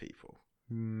collect people?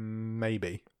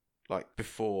 Maybe. Like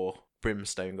before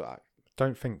Brimstone got out?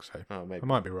 Don't think so. Oh, maybe. I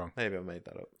might be wrong. Maybe I made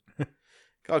that up.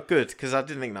 Oh, good, because I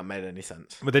didn't think that made any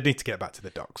sense. But they need to get back to the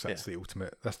docks. That's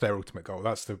That's their ultimate goal.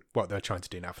 That's what they're trying to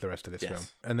do now for the rest of this film.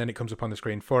 And then it comes up on the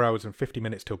screen: 4 hours and 50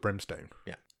 minutes till Brimstone.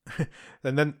 Yeah.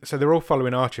 And then so they're all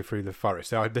following Archer through the forest.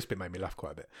 So this bit made me laugh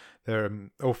quite a bit. They're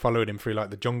all following him through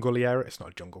like the jungle-y area. It's not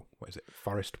a jungle. What is it?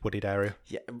 Forest, wooded area.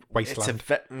 Yeah. Wasteland.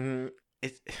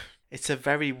 It's a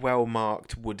very well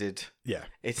marked wooded. Yeah.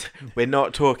 We're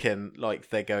not talking like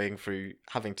they're going through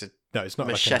having to. No, it's not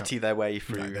machete their way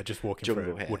through. No, they're just walking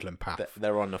through a woodland path.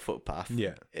 They're on a footpath.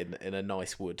 Yeah. In a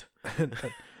nice wood.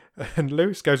 And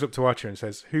Lewis goes up to Archer and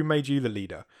says, "Who made you the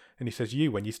leader?" And he says,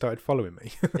 "You, when you started following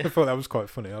me." I thought that was quite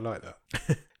funny. I like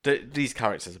that. These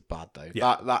characters are bad though.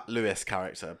 Yeah. That Lewis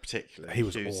character particularly, he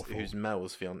was awful. Who's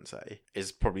Mel's fiance,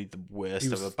 is probably the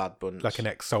worst of a bad bunch. Like an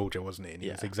ex-soldier, wasn't he? And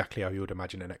he was exactly how you would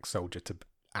imagine an ex-soldier to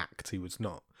act. He was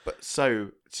not. But so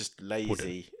just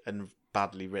lazy and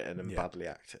badly written and badly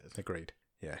acted. Agreed.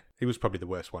 Yeah, he was probably the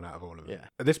worst one out of all of them. Yeah.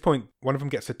 At this point, one of them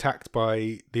gets attacked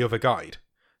by the other guide.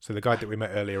 So the guide that we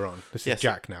met earlier on. This is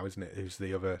Jack now, isn't it? Who's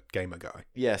the other gamer guy.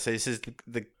 Yeah, so this is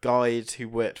the guide who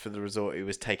worked for the resort who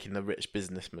was taking the rich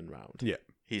businessman round. Yeah.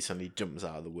 He suddenly jumps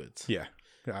out of the woods. Yeah.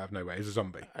 Out of nowhere. He's a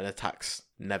zombie. And attacks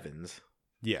Nevins.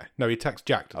 Yeah. No, he attacks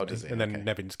Jack, does he? And then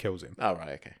Nevins kills him. Oh, right,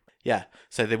 okay. Yeah.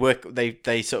 So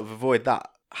they sort of avoid that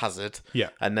hazard. Yeah.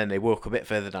 And then they walk a bit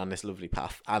further down this lovely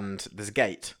path and there's a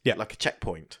gate. Yeah. Like a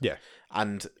checkpoint. Yeah.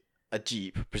 And a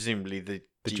Jeep, presumably the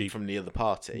Jeep from the other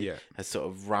party, has sort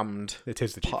of rammed. It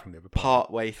is the Jeep from the other party.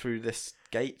 Part way through this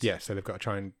gate. Yeah, so they've got to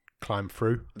try and climb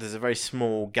through. There's a very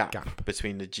small gap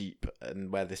between the Jeep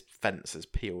and where this fence has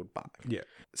peeled back. Yeah.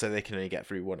 So they can only get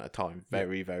through one at a time,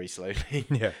 very, very slowly.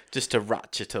 Yeah. Just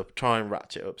to try and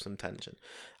ratchet up some tension.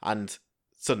 And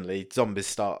suddenly zombies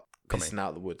start pissing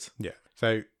out the woods. Yeah.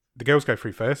 So the girls go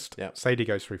through first. Yeah. Sadie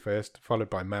goes through first, followed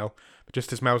by Mel. But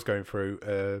just as Mel's going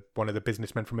through, one of the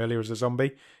businessmen from earlier is a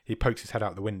zombie. He pokes his head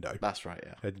out the window. That's right,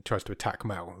 yeah. And tries to attack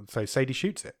Mel. So Sadie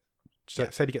shoots it.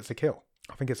 Sadie gets the kill.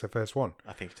 I think it's the first one.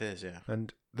 I think it is, yeah.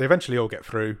 And they eventually all get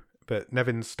through, but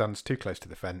Nevin stands too close to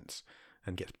the fence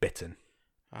and gets bitten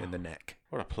in the neck.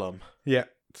 What a plum. Yeah.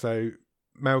 So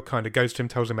Mel kind of goes to him,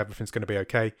 tells him everything's going to be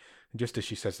okay. And just as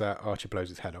she says that, Archie blows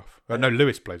his head off. No,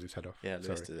 Lewis blows his head off. Yeah,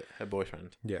 Lewis did it. Her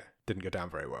boyfriend. Yeah, didn't go down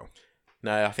very well.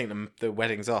 No, I think the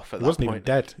wedding's off at that point. He wasn't even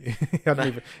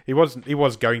dead. He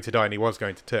was going to die and he was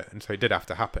going to turn, so it did have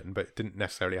to happen, but it didn't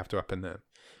necessarily have to happen then.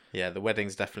 Yeah, the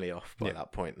wedding's definitely off by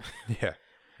that point. Yeah.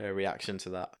 Her reaction to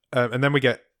that. And then we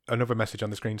get another message on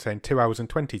the screen saying 2 hours and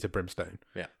 20 to Brimstone.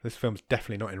 Yeah. This film's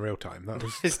definitely not in real time. That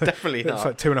was It's definitely not. It's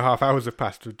like 2.5 hours have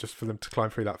passed just for them to climb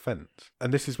through that fence.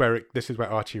 And this is where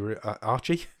Archie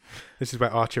this is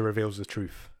where Archie reveals the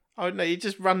truth. Oh no, he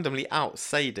just randomly outs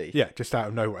Sadie. Yeah, just out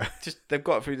of nowhere. Just they've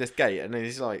got through this gate and then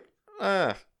he's like,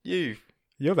 you're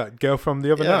that girl from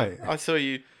the other night. I saw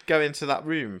you go into that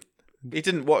room. He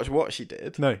didn't watch what she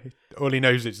did. No, all he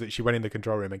knows is that she went in the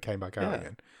control room and came back out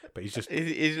again. But he's just...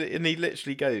 And he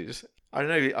literally goes... I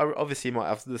don't know, obviously he might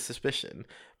have the suspicion,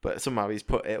 but somehow he's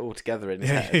put it all together in his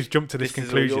head. He's jumped to this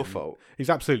conclusion. Is all your fault. He's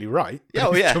absolutely right.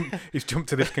 He's jumped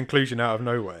to this conclusion out of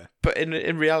nowhere. But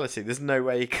in reality, there's no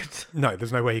way he could... No,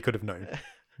 there's no way he could have known.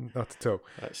 Not at all.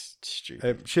 That's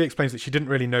stupid. She explains that she didn't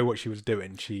really know what she was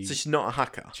doing. So she's not a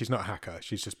hacker? She's not a hacker.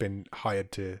 She's just been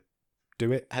hired to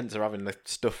do it. Hence her having the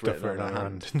stuff written on her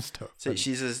hand and stuff. So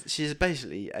she's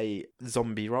basically a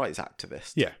zombie rights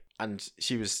activist. Yeah. And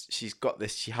she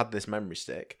had this memory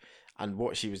stick, and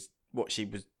what she was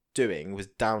doing was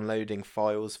downloading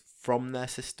files from their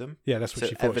system. Yeah, that's what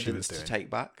she thought she was doing. Evidence to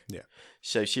take back. Yeah.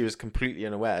 So she was completely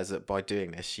unaware that by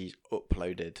doing this, she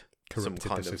uploaded some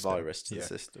kind of virus to the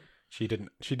system. She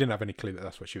didn't have any clue that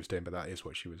that's what she was doing, but that is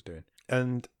what she was doing.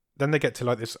 And then they get to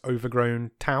like this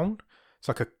overgrown town. It's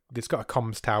like it's got a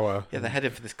comms tower. Yeah, they're heading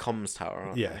for this comms tower,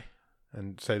 aren't they?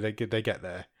 And so they get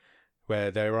there, where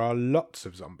there are lots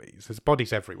of zombies. There's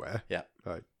bodies everywhere. Yeah.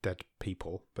 Like dead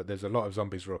people, but there's a lot of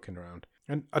zombies walking around.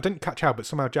 And I didn't catch how, but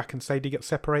somehow Jack and Sadie get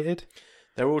separated.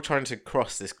 They're all trying to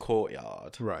cross this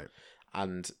courtyard. Right.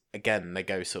 And again, they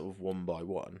go sort of one by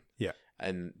one. Yeah.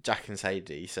 And Jack and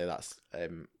Sadie, so that's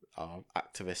our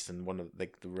activist and one of the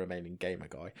remaining gamer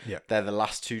guy. Yeah. They're the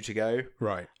last two to go.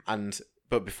 Right.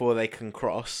 But before they can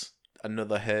cross,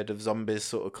 another herd of zombies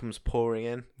sort of comes pouring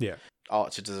in. Yeah.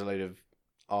 Archer does a load of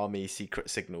army secret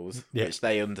signals, which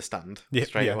they understand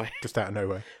straight away. Just out of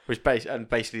nowhere.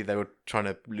 Basically they were trying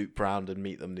to loop round and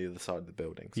meet them the other side of the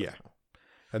building. Yeah.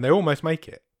 And they almost make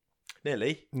it.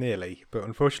 Nearly. But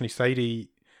unfortunately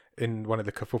Sadie, in one of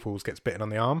the kerfuffles, gets bitten on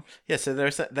the arm. Yeah, so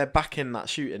they're back in that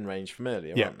shooting range from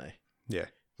earlier, aren't they? Yeah.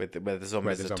 Where the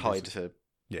zombies are tied to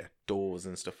doors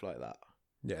and stuff like that.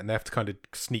 Yeah, and they have to kind of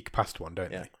sneak past one,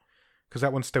 don't they? Because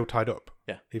that one's still tied up.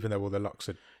 Yeah. Even though all the locks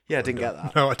are... Yeah, I didn't get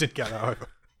that. No, I didn't get that either.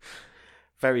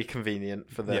 Very convenient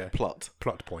for the plot.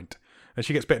 Plot point. And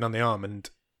she gets bitten on the arm, and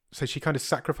so she kind of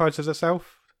sacrifices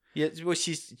herself. Yeah, well,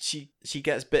 she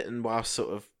gets bitten while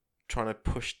sort of trying to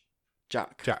push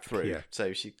Jack through. Yeah.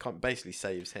 So she basically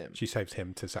saves him. She saves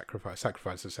him to sacrifice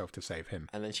herself to save him.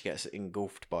 And then she gets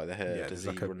engulfed by the herd as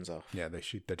he runs off. Yeah, they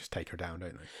just take her down,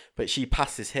 don't they? But she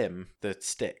passes him the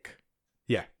stick.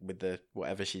 Yeah. With the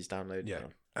whatever she's downloaded. Yeah.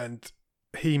 And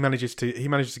he manages to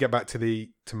get back to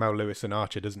Mel Lewis and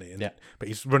Archer, doesn't he? But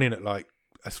he's running at like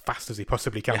as fast as he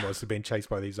possibly can whilst being chased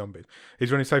by these zombies.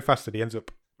 He's running so fast that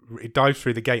he dives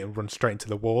through the gate and runs straight into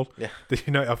the wall. Yeah. Did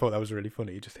you know? I thought that was really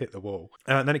funny. He just hit the wall.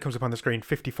 And then it comes up on the screen,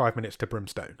 55 minutes to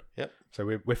Brimstone. Yep.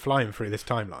 So we're flying through this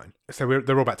timeline. So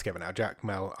they're all back together now. Jack,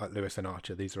 Mel, Lewis and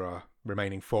Archer. These are our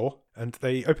remaining 4. And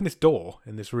they open this door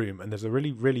in this room, and there's a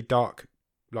really, really dark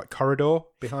like corridor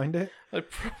behind it.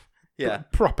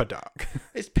 Proper dark.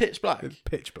 It's pitch black. It's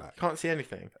pitch black. Can't see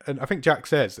anything. And I think Jack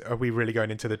says, are we really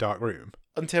going into the dark room?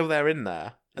 Until they're in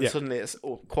there. And suddenly it's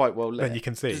all quite well lit. Then you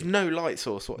can see. There's no light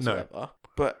source whatsoever. No.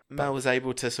 But Mel was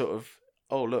able to sort of,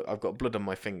 oh look, I've got blood on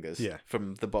my fingers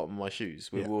from the bottom of my shoes.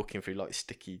 We're walking through like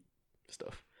sticky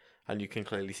stuff. And you can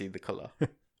clearly see the colour.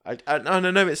 I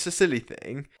know it's a silly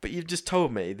thing, but you've just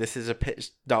told me this is a pitch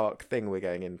dark thing we're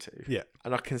going into. Yeah.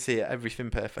 And I can see everything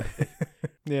perfectly.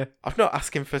 Yeah. I'm not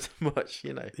asking for too much,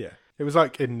 you know. Yeah. It was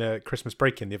like in Christmas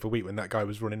Break-In the other week when that guy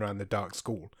was running around the dark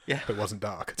school. Yeah. It wasn't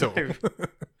dark at all.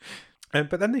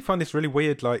 But then they find this really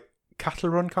weird, like, cattle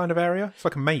run kind of area. It's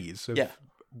like a maze of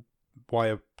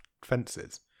wire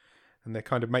fences. And they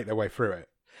kind of make their way through it.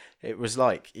 It was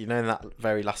like, you know, in that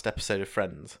very last episode of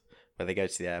Friends where they go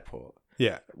to the airport.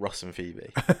 Yeah. Ross and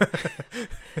Phoebe.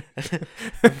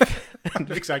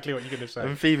 Exactly what you're going to say.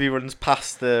 And Phoebe runs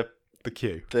past the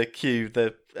queue.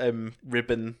 The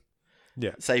ribbon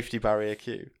safety barrier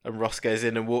queue. And Ross goes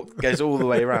in and goes all the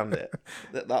way around it.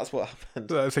 That's what happened.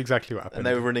 That's exactly what happened. And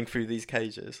they were running through these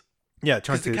cages. Yeah,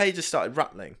 because the cages started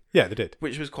rattling. Yeah, they did.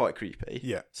 Which was quite creepy.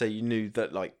 Yeah. So you knew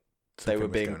that they were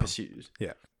being pursued.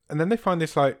 Yeah. And then they find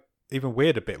this even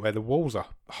weirder bit where the walls are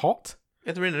hot.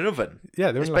 Yeah, they're in an oven.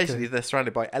 Yeah, they're basically they're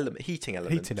surrounded by heating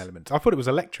elements. Heating elements. I thought it was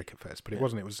electric at first, but it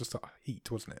wasn't. It was just heat,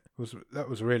 wasn't it? That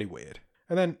was really weird.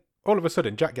 And then all of a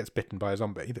sudden, Jack gets bitten by a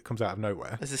zombie that comes out of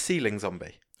nowhere. There's a ceiling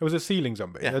zombie. It was a ceiling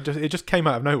zombie. Yeah. It just came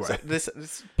out of nowhere. So this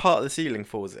part of the ceiling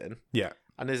falls in. Yeah.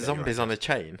 And there's zombies on a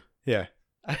chain. Yeah.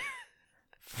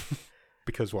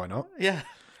 Because why not? Yeah.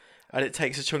 And it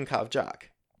takes a chunk out of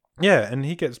Jack. Yeah, and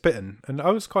he gets bitten, and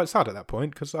I was quite sad at that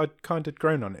point because I'd kind of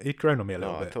grown on it. He'd grown on me a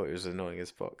little bit. I thought he was annoying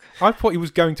as fuck. I thought he was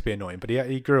going to be annoying, but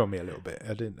he grew on me a little bit.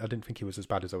 I didn't think he was as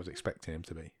bad as I was expecting him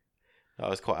to be. I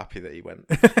was quite happy that he went.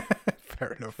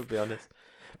 Fair enough, to be honest.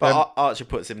 But Archer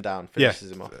puts him down,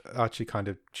 finishes him off. Archie kind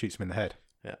of shoots him in the head.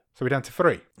 Yeah. So we're down to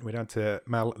 3. We're down to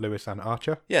Mel, Lewis, and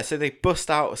Archer. Yeah. So they bust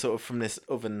out sort of from this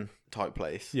oven type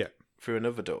place. Yeah. Through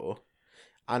another door,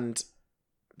 and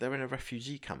they're in a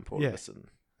refugee camp all of a sudden.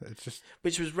 It's just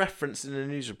which was referenced in a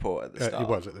news report at the start. It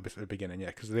was at the beginning, yeah,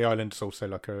 because the island's also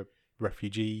like a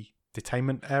refugee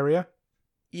detainment area.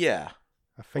 Yeah,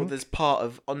 I think there's part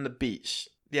of on the beach.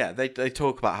 Yeah, they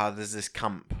talk about how there's this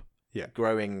camp,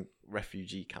 growing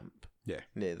refugee camp,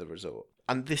 near the resort.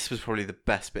 And this was probably the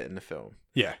best bit in the film.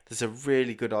 Yeah, there's a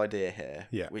really good idea here,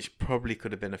 yeah, which probably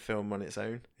could have been a film on its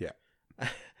own. Yeah,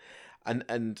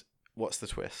 and what's the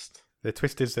twist? The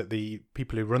twist is that the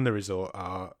people who run the resort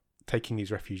are taking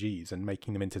these refugees and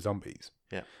making them into zombies.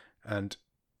 Yeah. And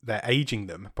they're aging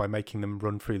them by making them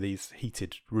run through this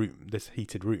heated room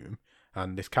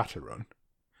and this cattle run.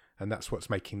 And that's what's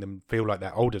making them feel like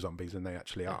they're older zombies than they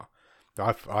actually are.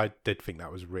 I did think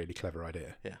that was a really clever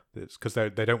idea. Yeah. It's because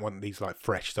they don't want these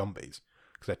fresh zombies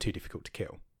because they're too difficult to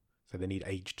kill. So they need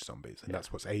aged zombies, and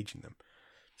that's what's aging them.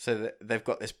 So they've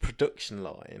got this production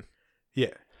line.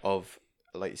 Yeah. Of,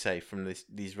 like you say, from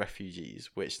these refugees,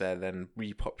 which they're then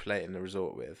repopulating the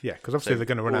resort with. Yeah, because obviously they're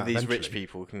going to run out eventually. All these rich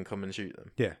people can come and shoot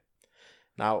them. Yeah.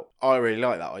 Now, I really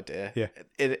like that idea. Yeah.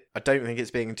 I don't think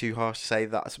it's being too harsh to say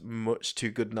that's much too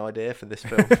good an idea for this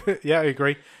film. Yeah, I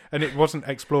agree. And it wasn't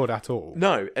explored at all.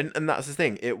 No, and that's the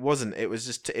thing. It wasn't. It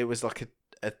was like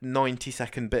a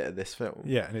 90-second bit of this film.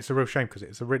 Yeah, and it's a real shame because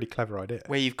it's a really clever idea.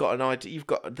 Where you've got an idea,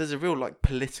 there's a real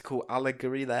political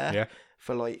allegory there. Yeah.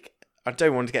 For I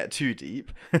don't want to get too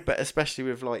deep, but especially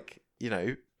with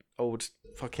old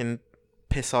fucking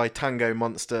piss-eye tango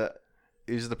monster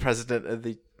who's the president of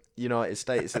the United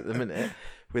States at the minute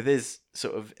with his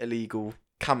sort of illegal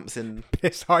camps in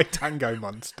piss-eye tango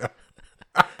monster.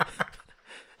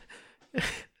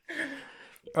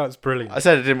 That's brilliant. I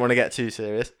said I didn't want to get too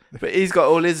serious, but he's got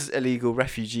all his illegal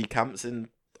refugee camps on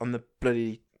the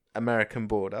bloody American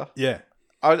border. Yeah.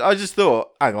 I just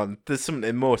thought, hang on, there's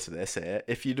something more to this here.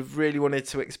 If you'd have really wanted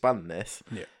to expand this,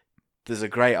 there's a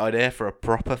great idea for a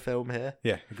proper film here.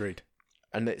 Yeah, agreed.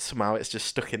 And somehow it's just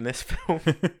stuck in this film.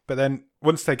 But then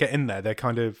once they get in there, they're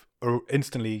kind of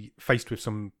instantly faced with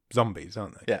some zombies,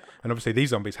 aren't they? Yeah. And obviously these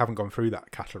zombies haven't gone through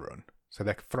that cattle run, so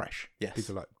they're fresh. Yes.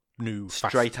 These are new,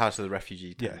 straight out of the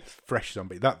refugee tent. Yeah, fresh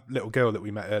zombie. That little girl that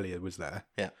we met earlier was there.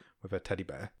 Yeah. With her teddy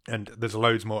bear. And there's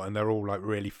loads more, and they're all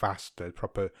really fast. They're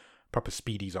proper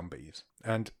speedy zombies.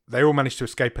 And they all manage to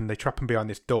escape, and they trap them behind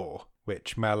this door,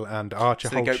 which Mel and Archer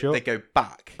hold shut. They go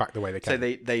back the way they came.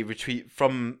 So they retreat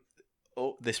from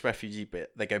this refugee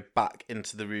bit. They go back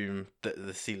into the room that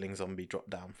the ceiling zombie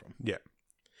dropped down from. Yeah.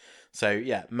 So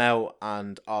yeah, Mel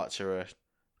and Archer are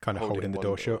kind of holding the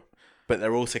door shut. But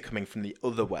they're also coming from the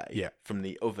other way, yeah, from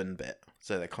the oven bit.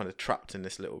 So they're kind of trapped in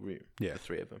this little room, the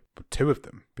 3 of them. But 2 of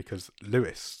them, because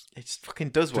Lewis... It just fucking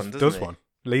does one, doesn't he? One.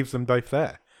 Leaves them both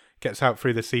there. Gets out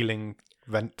through the ceiling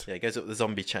vent. Yeah, goes up the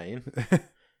zombie chain.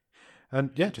 And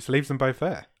yeah, just leaves them both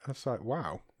there. I was like,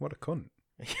 wow, what a cunt.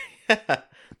 Yeah,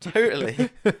 totally.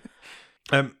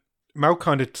 Mel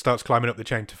kind of starts climbing up the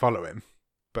chain to follow him,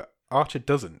 but Archer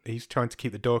doesn't. He's trying to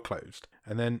keep the door closed.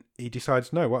 And then he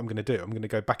decides, no, what I'm going to do, I'm going to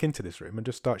go back into this room and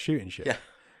just start shooting shit. Yeah.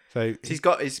 So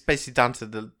he's basically down to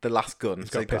the last gun.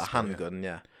 He's got a handgun,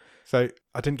 yeah. So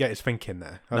I didn't get his thinking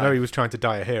there. I know he was trying to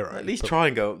die a hero. At least try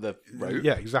and go up the rope.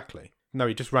 Yeah, exactly. No,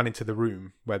 he just ran into the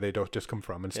room where they'd just come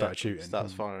from and started shooting.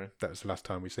 Starts firing. That was the last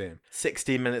time we see him.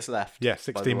 16 minutes left. Yeah,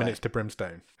 16 minutes to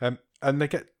Brimstone. And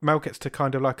Mel gets to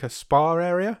kind of like a spa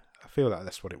area. I feel like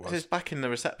that's what it was. It's back in the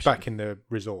reception. Back in the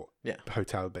resort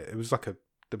hotel bit. It was like a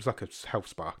There was like a health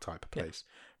spa type of place.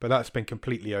 But that's been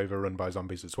completely overrun by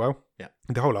zombies as well. Yeah.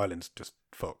 The whole island's just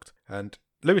fucked. And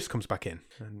Lewis comes back in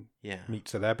and Yeah.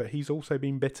 meets her there, but he's also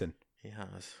been bitten. He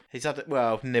has. He's had,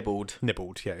 nibbled.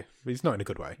 Nibbled, yeah. He's not in a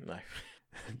good way. No.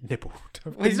 Nibbled.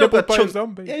 Well, he's not got by chunk, a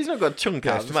zombie. Yeah, he's not got a chunk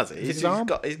out of him, has he? He's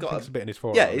got a bit in his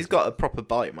forearm. Yeah, he's got a proper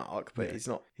bite mark, but he's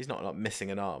not like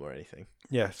missing an arm or anything.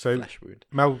 Yeah, so Flesh wound.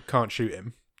 Mel can't shoot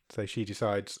him, so she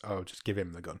decides, just give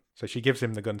him the gun. So she gives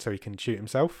him the gun so he can shoot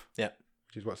himself. Yeah.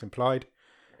 Which is what's implied.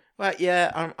 Well,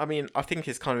 yeah, I mean, I think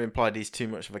it's kind of implied he's too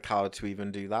much of a coward to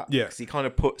even do that. Yeah. Because he kind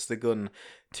of puts the gun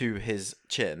to his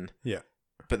chin. Yeah.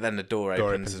 But then the door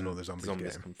opens and all the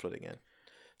zombies come flooding in.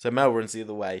 So Mel runs the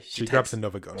other way. She grabs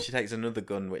another gun. She takes another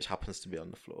gun, which happens to be on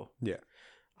the floor. Yeah.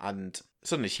 And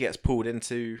suddenly she gets pulled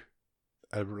into...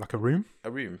 like a room?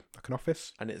 A room. Like an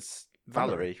office? And it's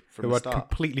Valerie from the the start. I'd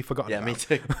completely forgotten about. Me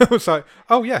too. I was like,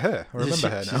 oh yeah, her. I remember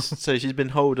her now. So she's been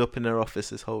holed up in her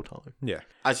office this whole time. Yeah.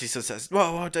 And she says,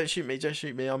 whoa, don't shoot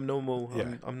me, I'm normal,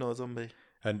 yeah. I'm not a zombie.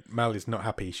 And Mel is not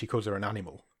happy. She calls her an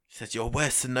animal. She says, you're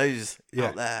worse than those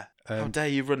out there. How dare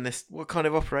you run this? What kind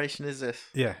of operation is this?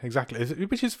 Yeah, exactly.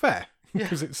 Which is fair. Yeah.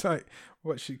 Because it's like,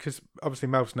 because obviously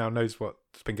Mel now knows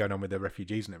what's been going on with the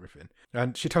refugees and everything.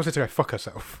 And she tells her to go fuck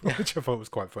herself, which I thought was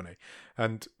quite funny.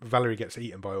 And Valerie gets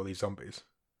eaten by all these zombies.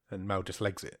 And Mel just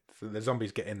legs it. So the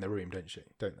zombies get in the room,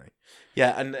 don't they?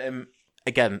 Yeah, and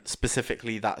again,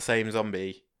 specifically that same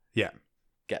zombie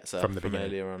gets her from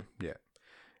earlier on. Yeah.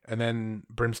 And then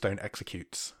Brimstone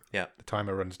executes. Yeah. The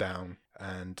timer runs down.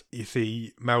 And you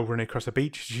see Mel running across the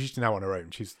beach. She's now on her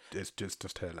own. It's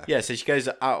just her left. Yeah, so she goes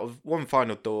out of one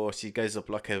final door. She goes up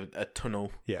like a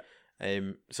tunnel. Yeah.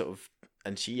 Sort of,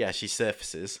 and she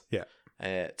surfaces. Yeah.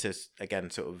 To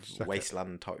again sort of like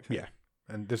wasteland type thing. Yeah.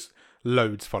 And there's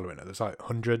loads following her. There's like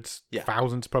hundreds,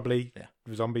 thousands probably. Yeah.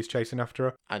 Of zombies chasing after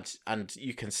her. And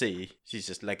you can see she's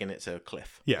just legging it to a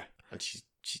cliff. Yeah. And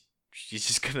she's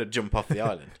just gonna jump off the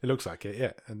island. It looks like it,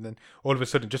 yeah. And then all of a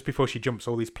sudden, just before she jumps,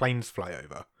 all these planes fly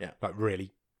over. Yeah. Like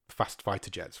really fast fighter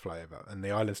jets fly over, and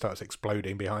the island starts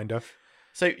exploding behind her.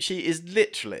 So she is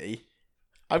literally,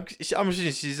 I'm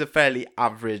assuming she's a fairly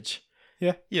average,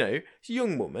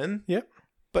 young woman. Yeah.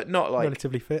 But not like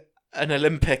relatively fit, an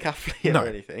Olympic athlete or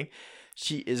anything.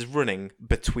 She is running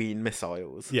between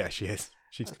missiles. Yeah, she is.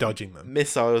 She's dodging them.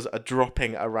 Missiles are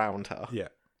dropping around her. Yeah.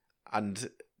 And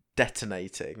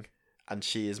detonating. And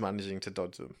she is managing to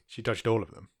dodge them. She dodged all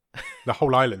of them. The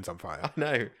whole island's on fire. I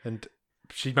know. And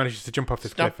she manages to jump off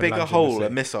this cliff. How big a hole a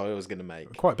missile was going to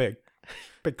make? Quite big.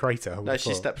 Big crater. No,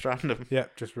 she steps around them. Yeah,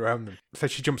 just around them. So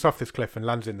she jumps off this cliff and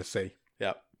lands in the sea.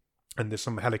 Yeah. And there's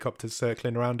some helicopters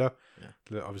circling around her.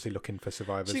 Yeah. Obviously looking for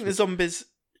survivors. Do you think the zombies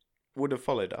would have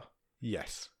followed her?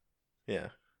 Yes. Yeah.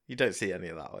 You don't see any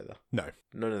of that either. No.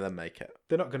 None of them make it.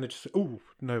 They're not going to just... Oh,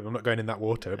 no, I'm not going in that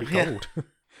water. It'll be cold.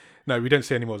 No, we don't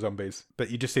see any more zombies.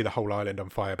 But you just see the whole island on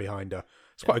fire behind her.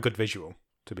 It's quite a good visual,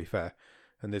 to be fair.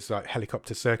 And there's like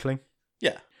helicopters circling.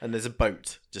 Yeah. And there's a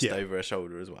boat just over her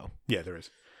shoulder as well. Yeah, there is.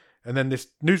 And then this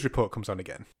news report comes on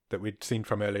again that we'd seen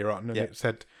from earlier on. And it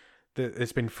said that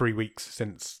it's been 3 weeks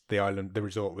since the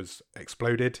resort was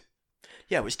exploded.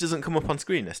 Yeah, which doesn't come up on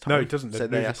screen this time. No, it doesn't. The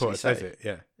news report says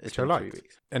it, which I liked.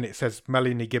 And it says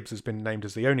Melanie Gibbs has been named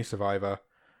as the only survivor,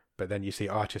 but then you see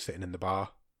Archer sitting in the bar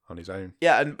on his own.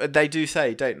 Yeah, and they do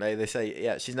say, don't they? They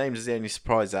say, she's named as the only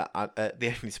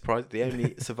the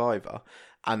only survivor,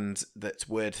 and that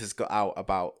word has got out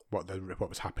about what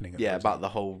was happening. About the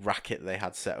whole racket they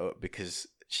had set up because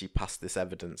she passed this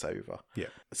evidence over. Yeah.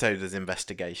 So there's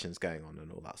investigations going on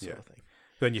and all that sort of thing.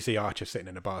 Then you see Archer sitting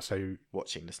in a bar, so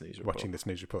watching this news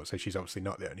report. So she's obviously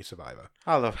not the only survivor.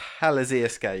 How the hell has he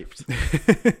escaped?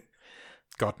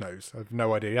 God knows. I have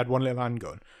no idea. He had one little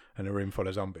handgun and a room full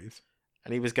of zombies.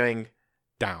 And he was going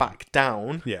back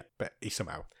down. Yeah, but he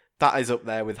somehow. That is up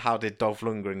there with how did Dolph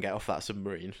Lundgren get off that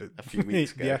submarine a few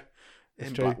weeks ago.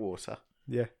 In Blackwater.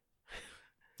 Yeah,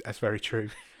 that's very true.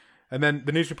 And then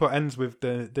the news report ends with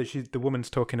the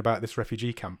woman's talking about this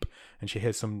refugee camp, and she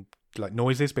hears some like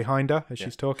noises behind her as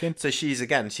she's talking. So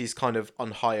she's kind of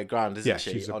on higher ground, isn't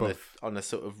she? She's above. On a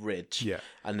sort of ridge. Yeah.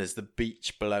 And there's the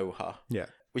beach below her. Yeah.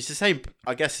 Which is the same,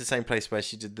 I guess, the same place where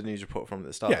she did the news report from at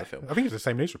the start of the film. I think it's the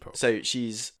same news report. So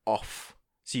she's off.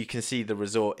 So you can see the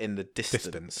resort in the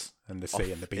distance. And the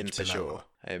sea and the beach into below shore.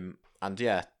 And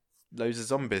loads of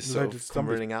zombies come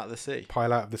running out of the sea.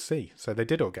 Pile out of the sea. So they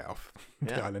did all get off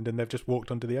the island and they've just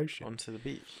walked onto the ocean. Onto the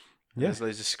beach. Yeah. There's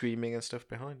loads of screaming and stuff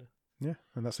behind her. Yeah,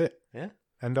 and that's it. Yeah.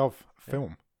 End of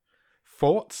film.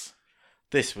 Thoughts?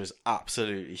 This was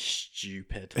absolutely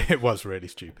stupid. It was really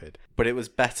stupid. But it was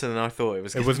better than I thought it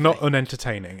was. It was not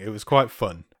unentertaining. It was quite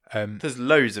fun. There's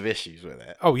loads of issues with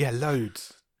it. Oh, yeah,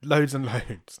 loads. Loads and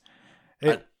loads.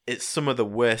 It's some of the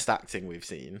worst acting we've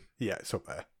seen. Yeah, it's up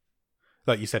there.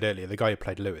 Like you said earlier, the guy who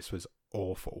played Lewis was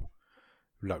awful.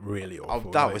 Like, really awful.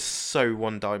 Oh, that was so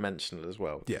one-dimensional as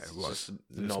well. Yeah, it was.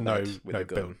 There's no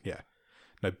build. Yeah,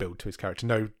 no build to his character.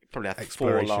 No, probably had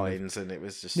 4 lines, and it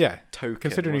was just token.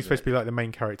 Considering he's supposed to be like the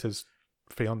main character's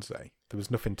fiance, there was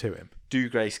nothing to him.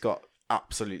 Dougray Scott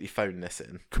absolutely phoned this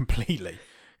in. Completely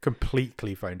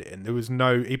phoned it in. There was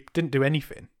he didn't do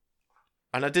anything.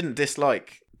 And I didn't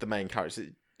dislike the main character,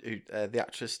 the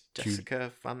actress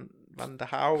Jessica Van der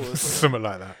Houw or something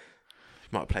like that.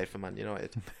 Might have played for Man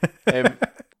United.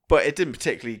 But it didn't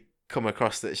particularly come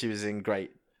across that she was in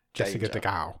great Jessica danger.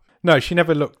 DeGao. No, she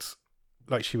never looked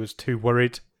like she was too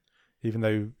worried, even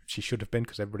though she should have been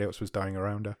because everybody else was dying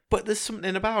around her. But there's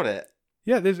something about it.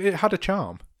 Yeah, it had a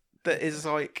charm. That is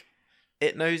like,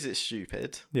 it knows it's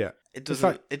stupid. Yeah. It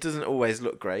doesn't always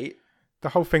look great. The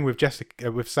whole thing with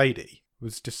Sadie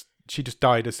was just, she just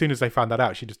died. As soon as they found that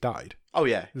out, she just died. Oh,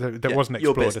 yeah. That wasn't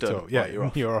explored at all. Yeah, you're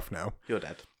off. You're off now. You're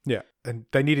dead. Yeah. And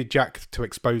they needed Jack to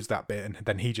expose that bit, and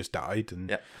then he just died. And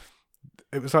yeah.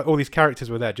 It was like all these characters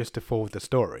were there just to forward the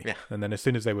story. Yeah. And then as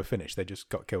soon as they were finished, they just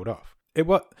got killed off.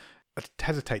 I'd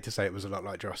hesitate to say it was a lot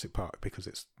like Jurassic Park because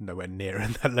it's nowhere near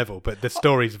in that level, but the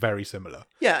story's very similar.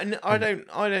 Yeah, and I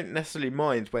don't necessarily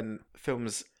mind when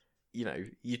films,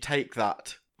 you take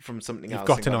that from something else.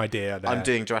 You've got an idea there. I'm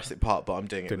doing Jurassic Park, but I'm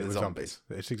doing it with zombies.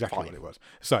 It's exactly what it was.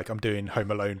 It's like I'm doing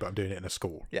Home Alone, but I'm doing it in a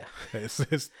school. Yeah.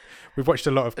 We've watched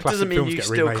a lot of classic films get remade. It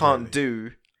doesn't mean you still can't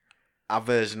do a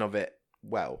version of it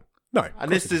well. No.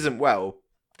 And this isn't well.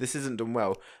 This isn't done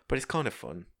well, but it's kind of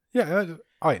fun. Yeah,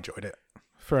 I enjoyed it.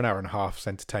 For an hour and a half, it's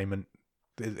entertainment.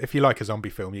 If you like a zombie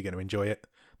film, you're going to enjoy it.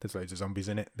 There's loads of zombies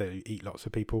in it. They eat lots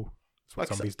of people. That's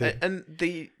what zombies do. And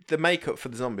the makeup for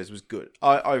the zombies was good.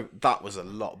 I that was a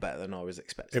lot better than I was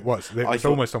expecting. It was. It was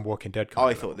almost on Walking Dead.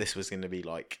 I thought this was going to be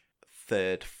like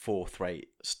 3rd, 4th rate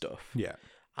stuff. Yeah.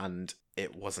 And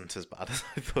it wasn't as bad as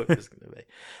I thought it was going to be.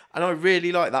 And I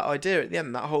really like that idea at the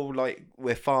end. That whole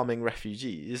we're farming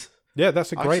refugees. Yeah,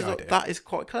 that's a great idea. That is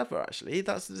quite clever, actually.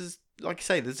 That's like I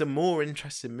say, there's a more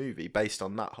interesting movie based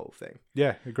on that whole thing.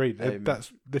 Yeah, agreed.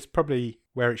 That's probably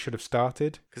where it should have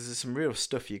started. Because there's some real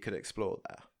stuff you could explore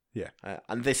there. Yeah.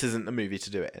 And this isn't the movie to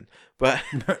do it in. But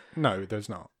no, there's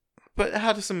not. But it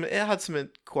had some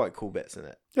quite cool bits in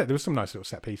it. Yeah, there was some nice little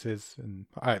set pieces, and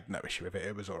I had no issue with it.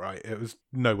 It was all right. It was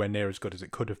nowhere near as good as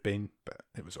it could have been, but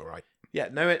it was all right. Yeah,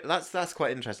 no, that's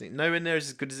quite interesting. Nowhere near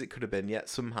as good as it could have been, yet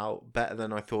somehow better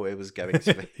than I thought it was going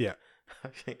to be. Yeah. I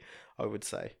think I would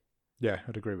say. Yeah,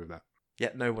 I'd agree with that.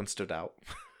 Yet no one stood out.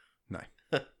 No.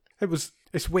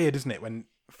 It's weird, isn't it, when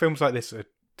films like this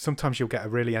sometimes you'll get a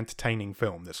really entertaining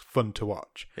film that's fun to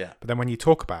watch. Yeah. But then when you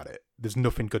talk about it, there's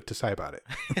nothing good to say about it.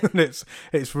 And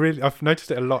it's really, I've noticed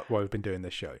it a lot while we've been doing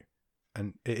this show.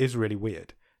 And it is really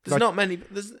weird.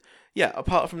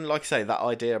 Apart from, like I say, that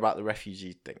idea about the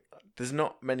refugee thing, there's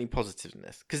not many positives in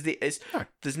this.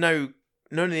 Because none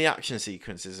of the action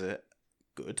sequences are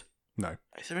good. No.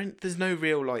 There's no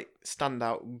real,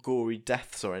 standout gory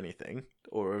deaths or anything,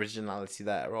 or originality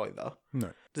there either. No.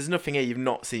 There's nothing here you've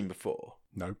not seen before.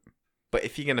 No. But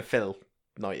if you're going to fill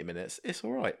 90 minutes, it's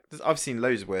all right. I've seen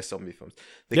loads of worse zombie films.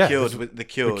 The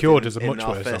Cured is a much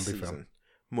worse zombie film.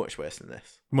 Much worse than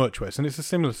this. Much worse. And it's a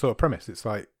similar sort of premise. It's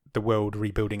like the world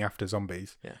rebuilding after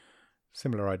zombies. Yeah.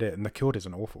 Similar idea. And The Cured is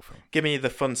an awful film. Give me the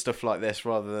fun stuff like this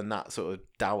rather than that sort of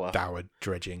dour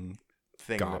dredging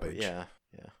thing. Garbage. Yeah.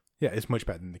 Yeah, it's much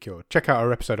better than The Cured. Check out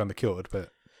our episode on The Cured, but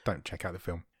don't check out the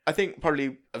film. I think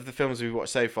probably of the films we've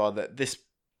watched so far that this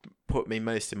put me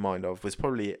most in mind of was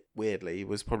probably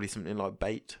something like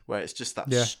Bait, where it's just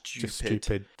that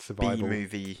stupid survival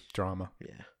B-movie drama.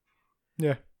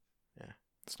 Yeah.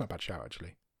 It's not a bad shout,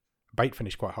 actually. Bait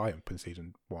finished quite high up in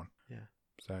season 1. Yeah.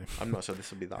 So I'm not sure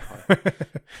this will be that high.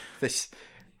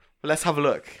 Let's have a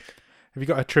look. Have you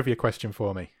got a trivia question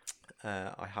for me?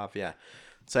 I have, yeah.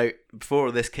 So before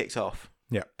all this kicked off,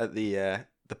 at the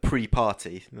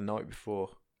pre-party the night before,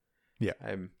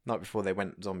 night before they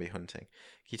went zombie hunting,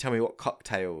 can you tell me what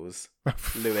cocktails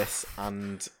Lewis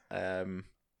and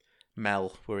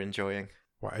Mel were enjoying?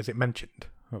 What, is it mentioned?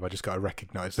 Or have I just got to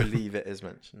recognise I it? believe it is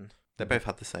mentioned. They both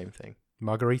had the same thing.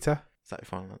 Margarita? Is that your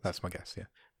final answer? That's my guess, yeah.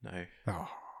 No. Oh,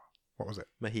 what was it?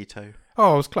 Mojito.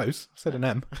 Oh, I was close. I said an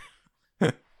M.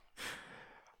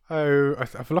 Oh,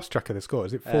 I've lost track of the score.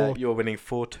 Is it 4? You're winning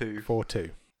 4-2.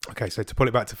 4-2. Okay, so to pull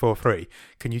it back to 4-3,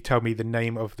 can you tell me the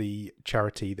name of the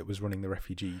charity that was running the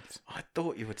refugees? I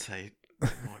thought you would say it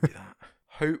might be that.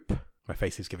 Hope. My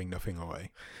face is giving nothing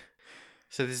away.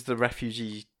 So this is the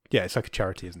refugee... Yeah, it's like a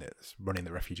charity, isn't it? It's running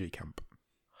the refugee camp.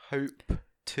 Hope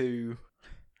to...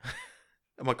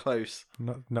 Am I close?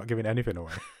 Not giving anything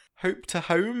away. Hope to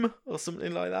Home or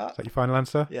something like that? Is that your final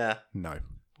answer? Yeah. No.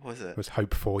 What was it? It was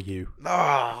Hope for You.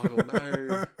 Oh,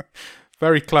 no.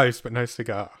 Very close, but no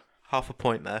cigar. Half a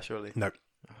point there, surely. No,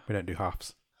 we don't do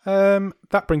halves.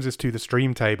 That brings us to the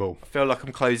stream table. I feel like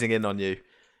I'm closing in on you.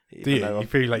 Do you? You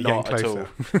feel like you're getting closer?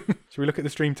 Should we look at the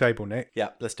stream table, Nick? Yeah,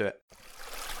 let's do it.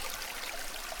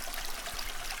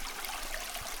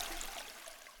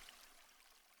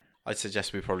 I'd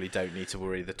suggest we probably don't need to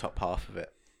worry the top half of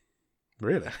it.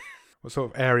 Really? What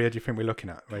sort of area do you think we're looking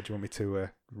at? Where do you want me to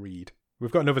read?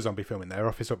 We've got another zombie film in there.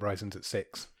 Office Uprising's at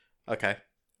 6. Okay.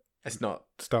 It's not...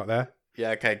 Start there? Yeah,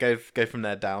 okay. Go from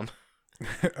there down.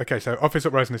 Okay, so Office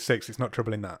Uprising is 6. It's not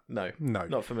Trouble in That. No. No.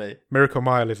 Not for me. Miracle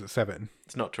Mile is at 7.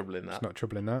 It's not Trouble in That. It's not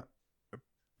Trouble in That.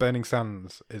 Burning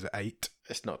Sands is at 8.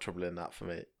 It's not Trouble in That for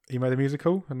me. Emo the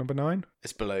Musical at number 9.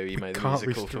 It's below Emo the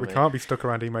Musical for me. We can't be stuck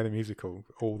around Emo the Musical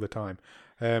all the time.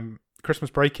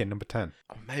 Christmas Break-In, number 10.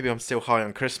 Maybe I'm still high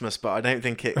on Christmas, but I don't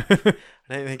think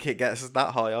it gets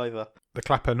that high either. The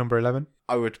Clapper, number 11.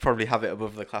 I would probably have it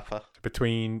above The Clapper.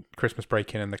 Between Christmas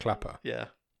Break-In and The Clapper. Yeah.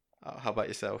 How about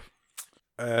yourself?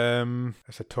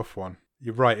 It's a tough one.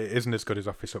 You're right, it isn't as good as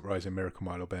Office Uprising, Miracle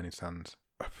Mile or Burning Sands.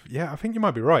 Yeah, I think you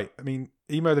might be right. I mean,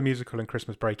 Emo the Musical and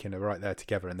Christmas Break-In are right there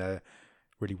together, and they're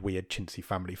really weird, chintzy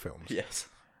family films. Yes.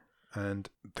 And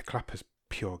The Clapper's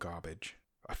pure garbage.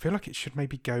 I feel like it should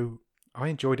maybe go... I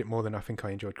enjoyed it more than I think I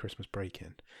enjoyed Christmas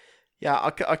Break-In. Yeah,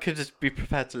 I could just be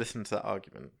prepared to listen to that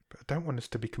argument. But I don't want us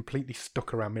to be completely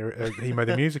stuck around Emo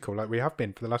the Musical like we have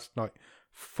been for the last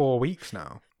 4 weeks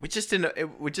now. We're just in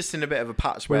a bit of a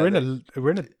patch where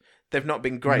we're in a they've not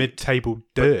been great mid-table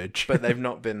dirge, but they've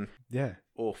not been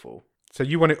awful. So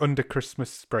you want it under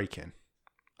Christmas Break-In?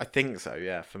 I think so.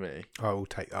 Yeah, for me. I will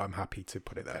take that. I'm happy to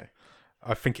put it there.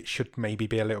 I think it should maybe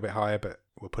be a little bit higher, but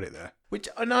we'll put it there. Which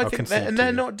I think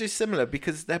they're not dissimilar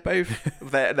because they're both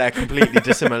they're completely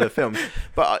dissimilar films.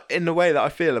 But in the way that I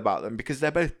feel about them, because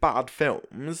they're both bad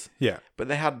films. Yeah. But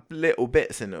they had little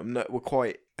bits in them that were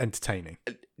quite entertaining.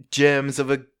 Germs of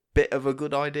a bit of a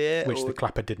good idea, which The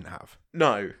Clapper didn't have.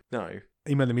 No.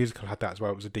 Emo the Musical had that as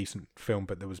well. It was a decent film,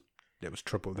 but it was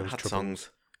trouble. There was trouble. Songs.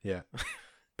 Yeah.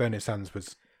 Burning Sands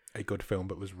was a good film,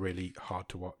 but was really hard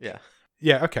to watch. Yeah.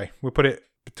 Yeah, okay. We'll put it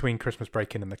between Christmas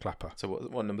Break-In and The Clapper. So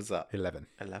what number's that? 11.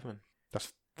 11.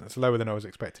 That's lower than I was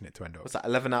expecting it to end up. Was that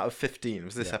 11 out of 15?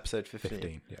 Was this episode 15?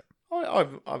 15, yeah.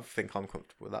 I think I'm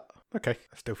comfortable with that. Okay.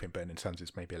 I still think Burning Sands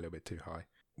is maybe a little bit too high.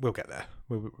 We'll get there.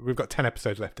 We've got 10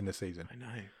 episodes left in the season. I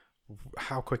know.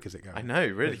 How quick is it going? I know,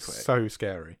 really it's quick. So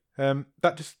scary.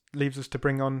 That just leaves us to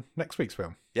bring on next week's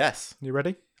film. Yes. You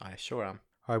ready? I sure am.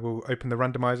 I will open the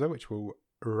randomizer, which will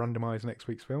randomise next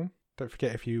week's film. Don't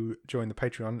forget, if you join the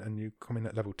Patreon and you come in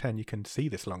at level 10, you can see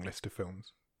this long list of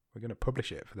films. We're going to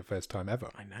publish it for the first time ever.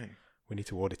 I know. We need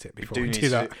to audit it before we do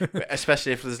that.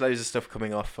 Especially if there's loads of stuff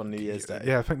coming off on New Year's Day.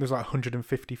 Yeah, I think there's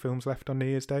 150 films left on New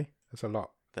Year's Day. That's a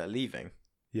lot. They're leaving?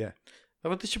 Yeah.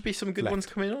 Well, there should be some good ones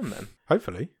coming on then.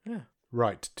 Hopefully. Yeah.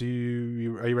 Right. Are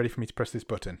you ready for me to press this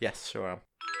button? Yes, sure am.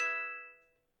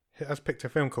 It has picked a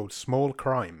film called Small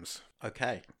Crimes.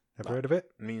 Okay. Ever heard of it?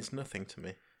 Means nothing to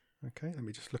me. Okay, let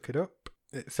me just look it up.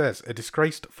 It says, a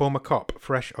disgraced former cop,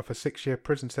 fresh off a 6-year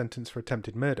prison sentence for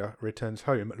attempted murder, returns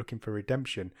home looking for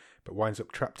redemption, but winds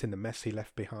up trapped in the mess he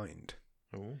left behind.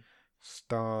 Ooh.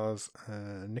 Stars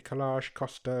Nicolás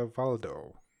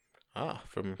Coster-Waldau.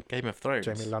 From Game of Thrones.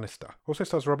 Jaime Lannister. Also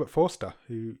stars Robert Forster,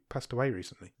 who passed away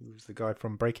recently. He was the guy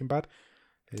from Breaking Bad.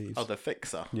 The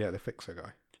Fixer. Yeah, the Fixer guy. Do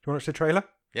you want to watch the trailer?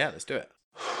 Yeah, let's do it.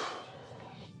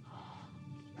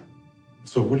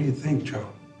 So what do you think, Joe?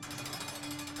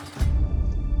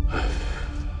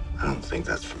 I don't think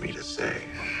that's for me to say.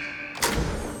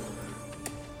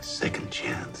 Second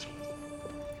chance.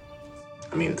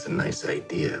 I mean, it's a nice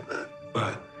idea, but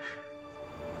I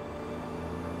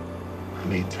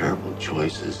made terrible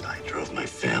choices. I drove my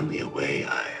family away.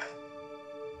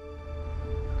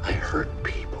 I hurt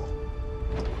people.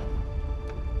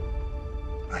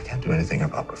 I can't do anything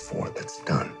about before that's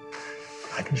done.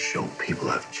 I can show people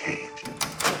I've changed.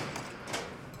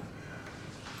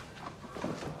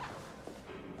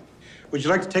 Would you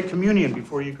like to take communion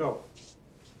before you go?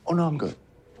 Oh, no, I'm good.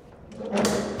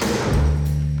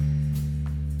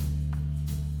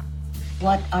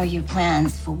 What are your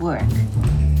plans for work?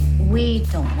 We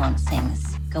don't want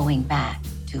things going back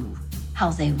to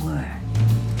how they were.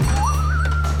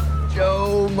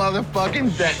 Joe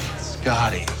motherfucking Denton.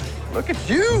 Scotty, look at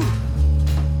you.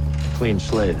 Clean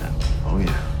slate, huh? Oh,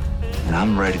 yeah. And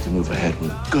I'm ready to move ahead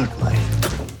with a good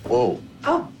life. Whoa.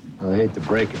 Oh. Well, I hate to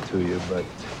break it to you, but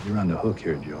you're on the hook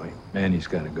here, Joey. Manny's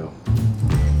got to go.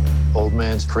 Old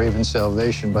man's craving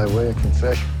salvation by way of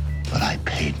confession. But I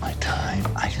paid my time.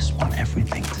 I just want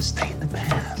everything to stay in the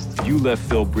past. You left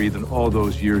Phil breathing all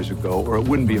those years ago, or it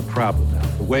wouldn't be a problem now.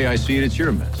 The way I see it, it's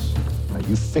your mess. Now,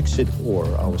 you fix it, or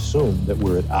I'll assume that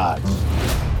we're at odds.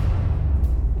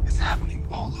 It's happening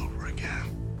all over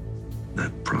again.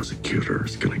 That prosecutor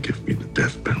is gonna give me the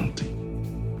death penalty.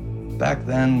 Back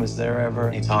then, was there ever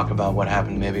any talk about what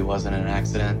happened maybe wasn't an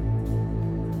accident?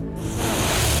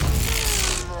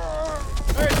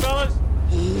 Hey, fellas!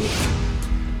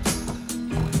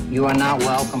 You are not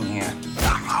welcome here.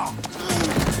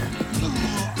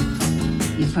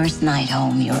 Your first night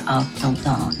home, you're out till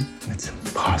dawn. It's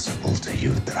impossible to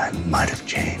you that I might have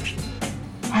changed.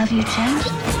 Have you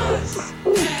changed?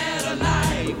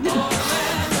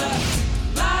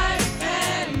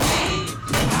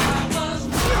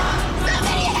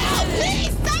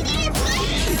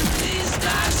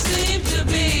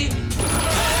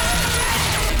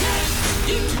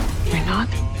 We're not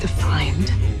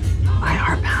defined by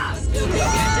our past.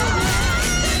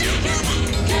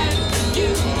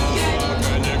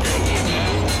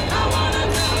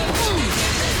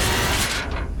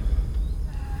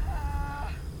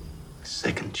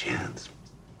 Second chance.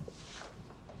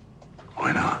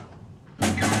 Why not?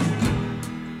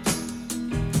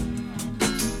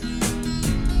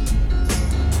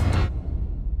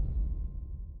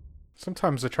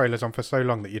 Sometimes the trailer's on for so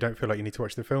long that you don't feel like you need to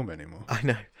watch the film anymore. I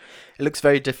know. It looks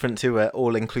very different to an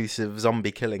all-inclusive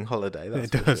zombie-killing holiday.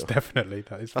 It does, definitely.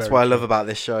 That's what I love about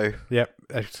this show. Yep,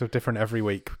 it's so different every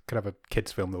week. Could have a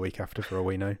kids' film the week after for all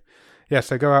we know. Yeah,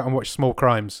 so go out and watch Small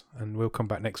Crimes, and we'll come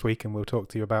back next week and we'll talk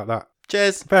to you about that.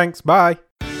 Cheers. Thanks, bye.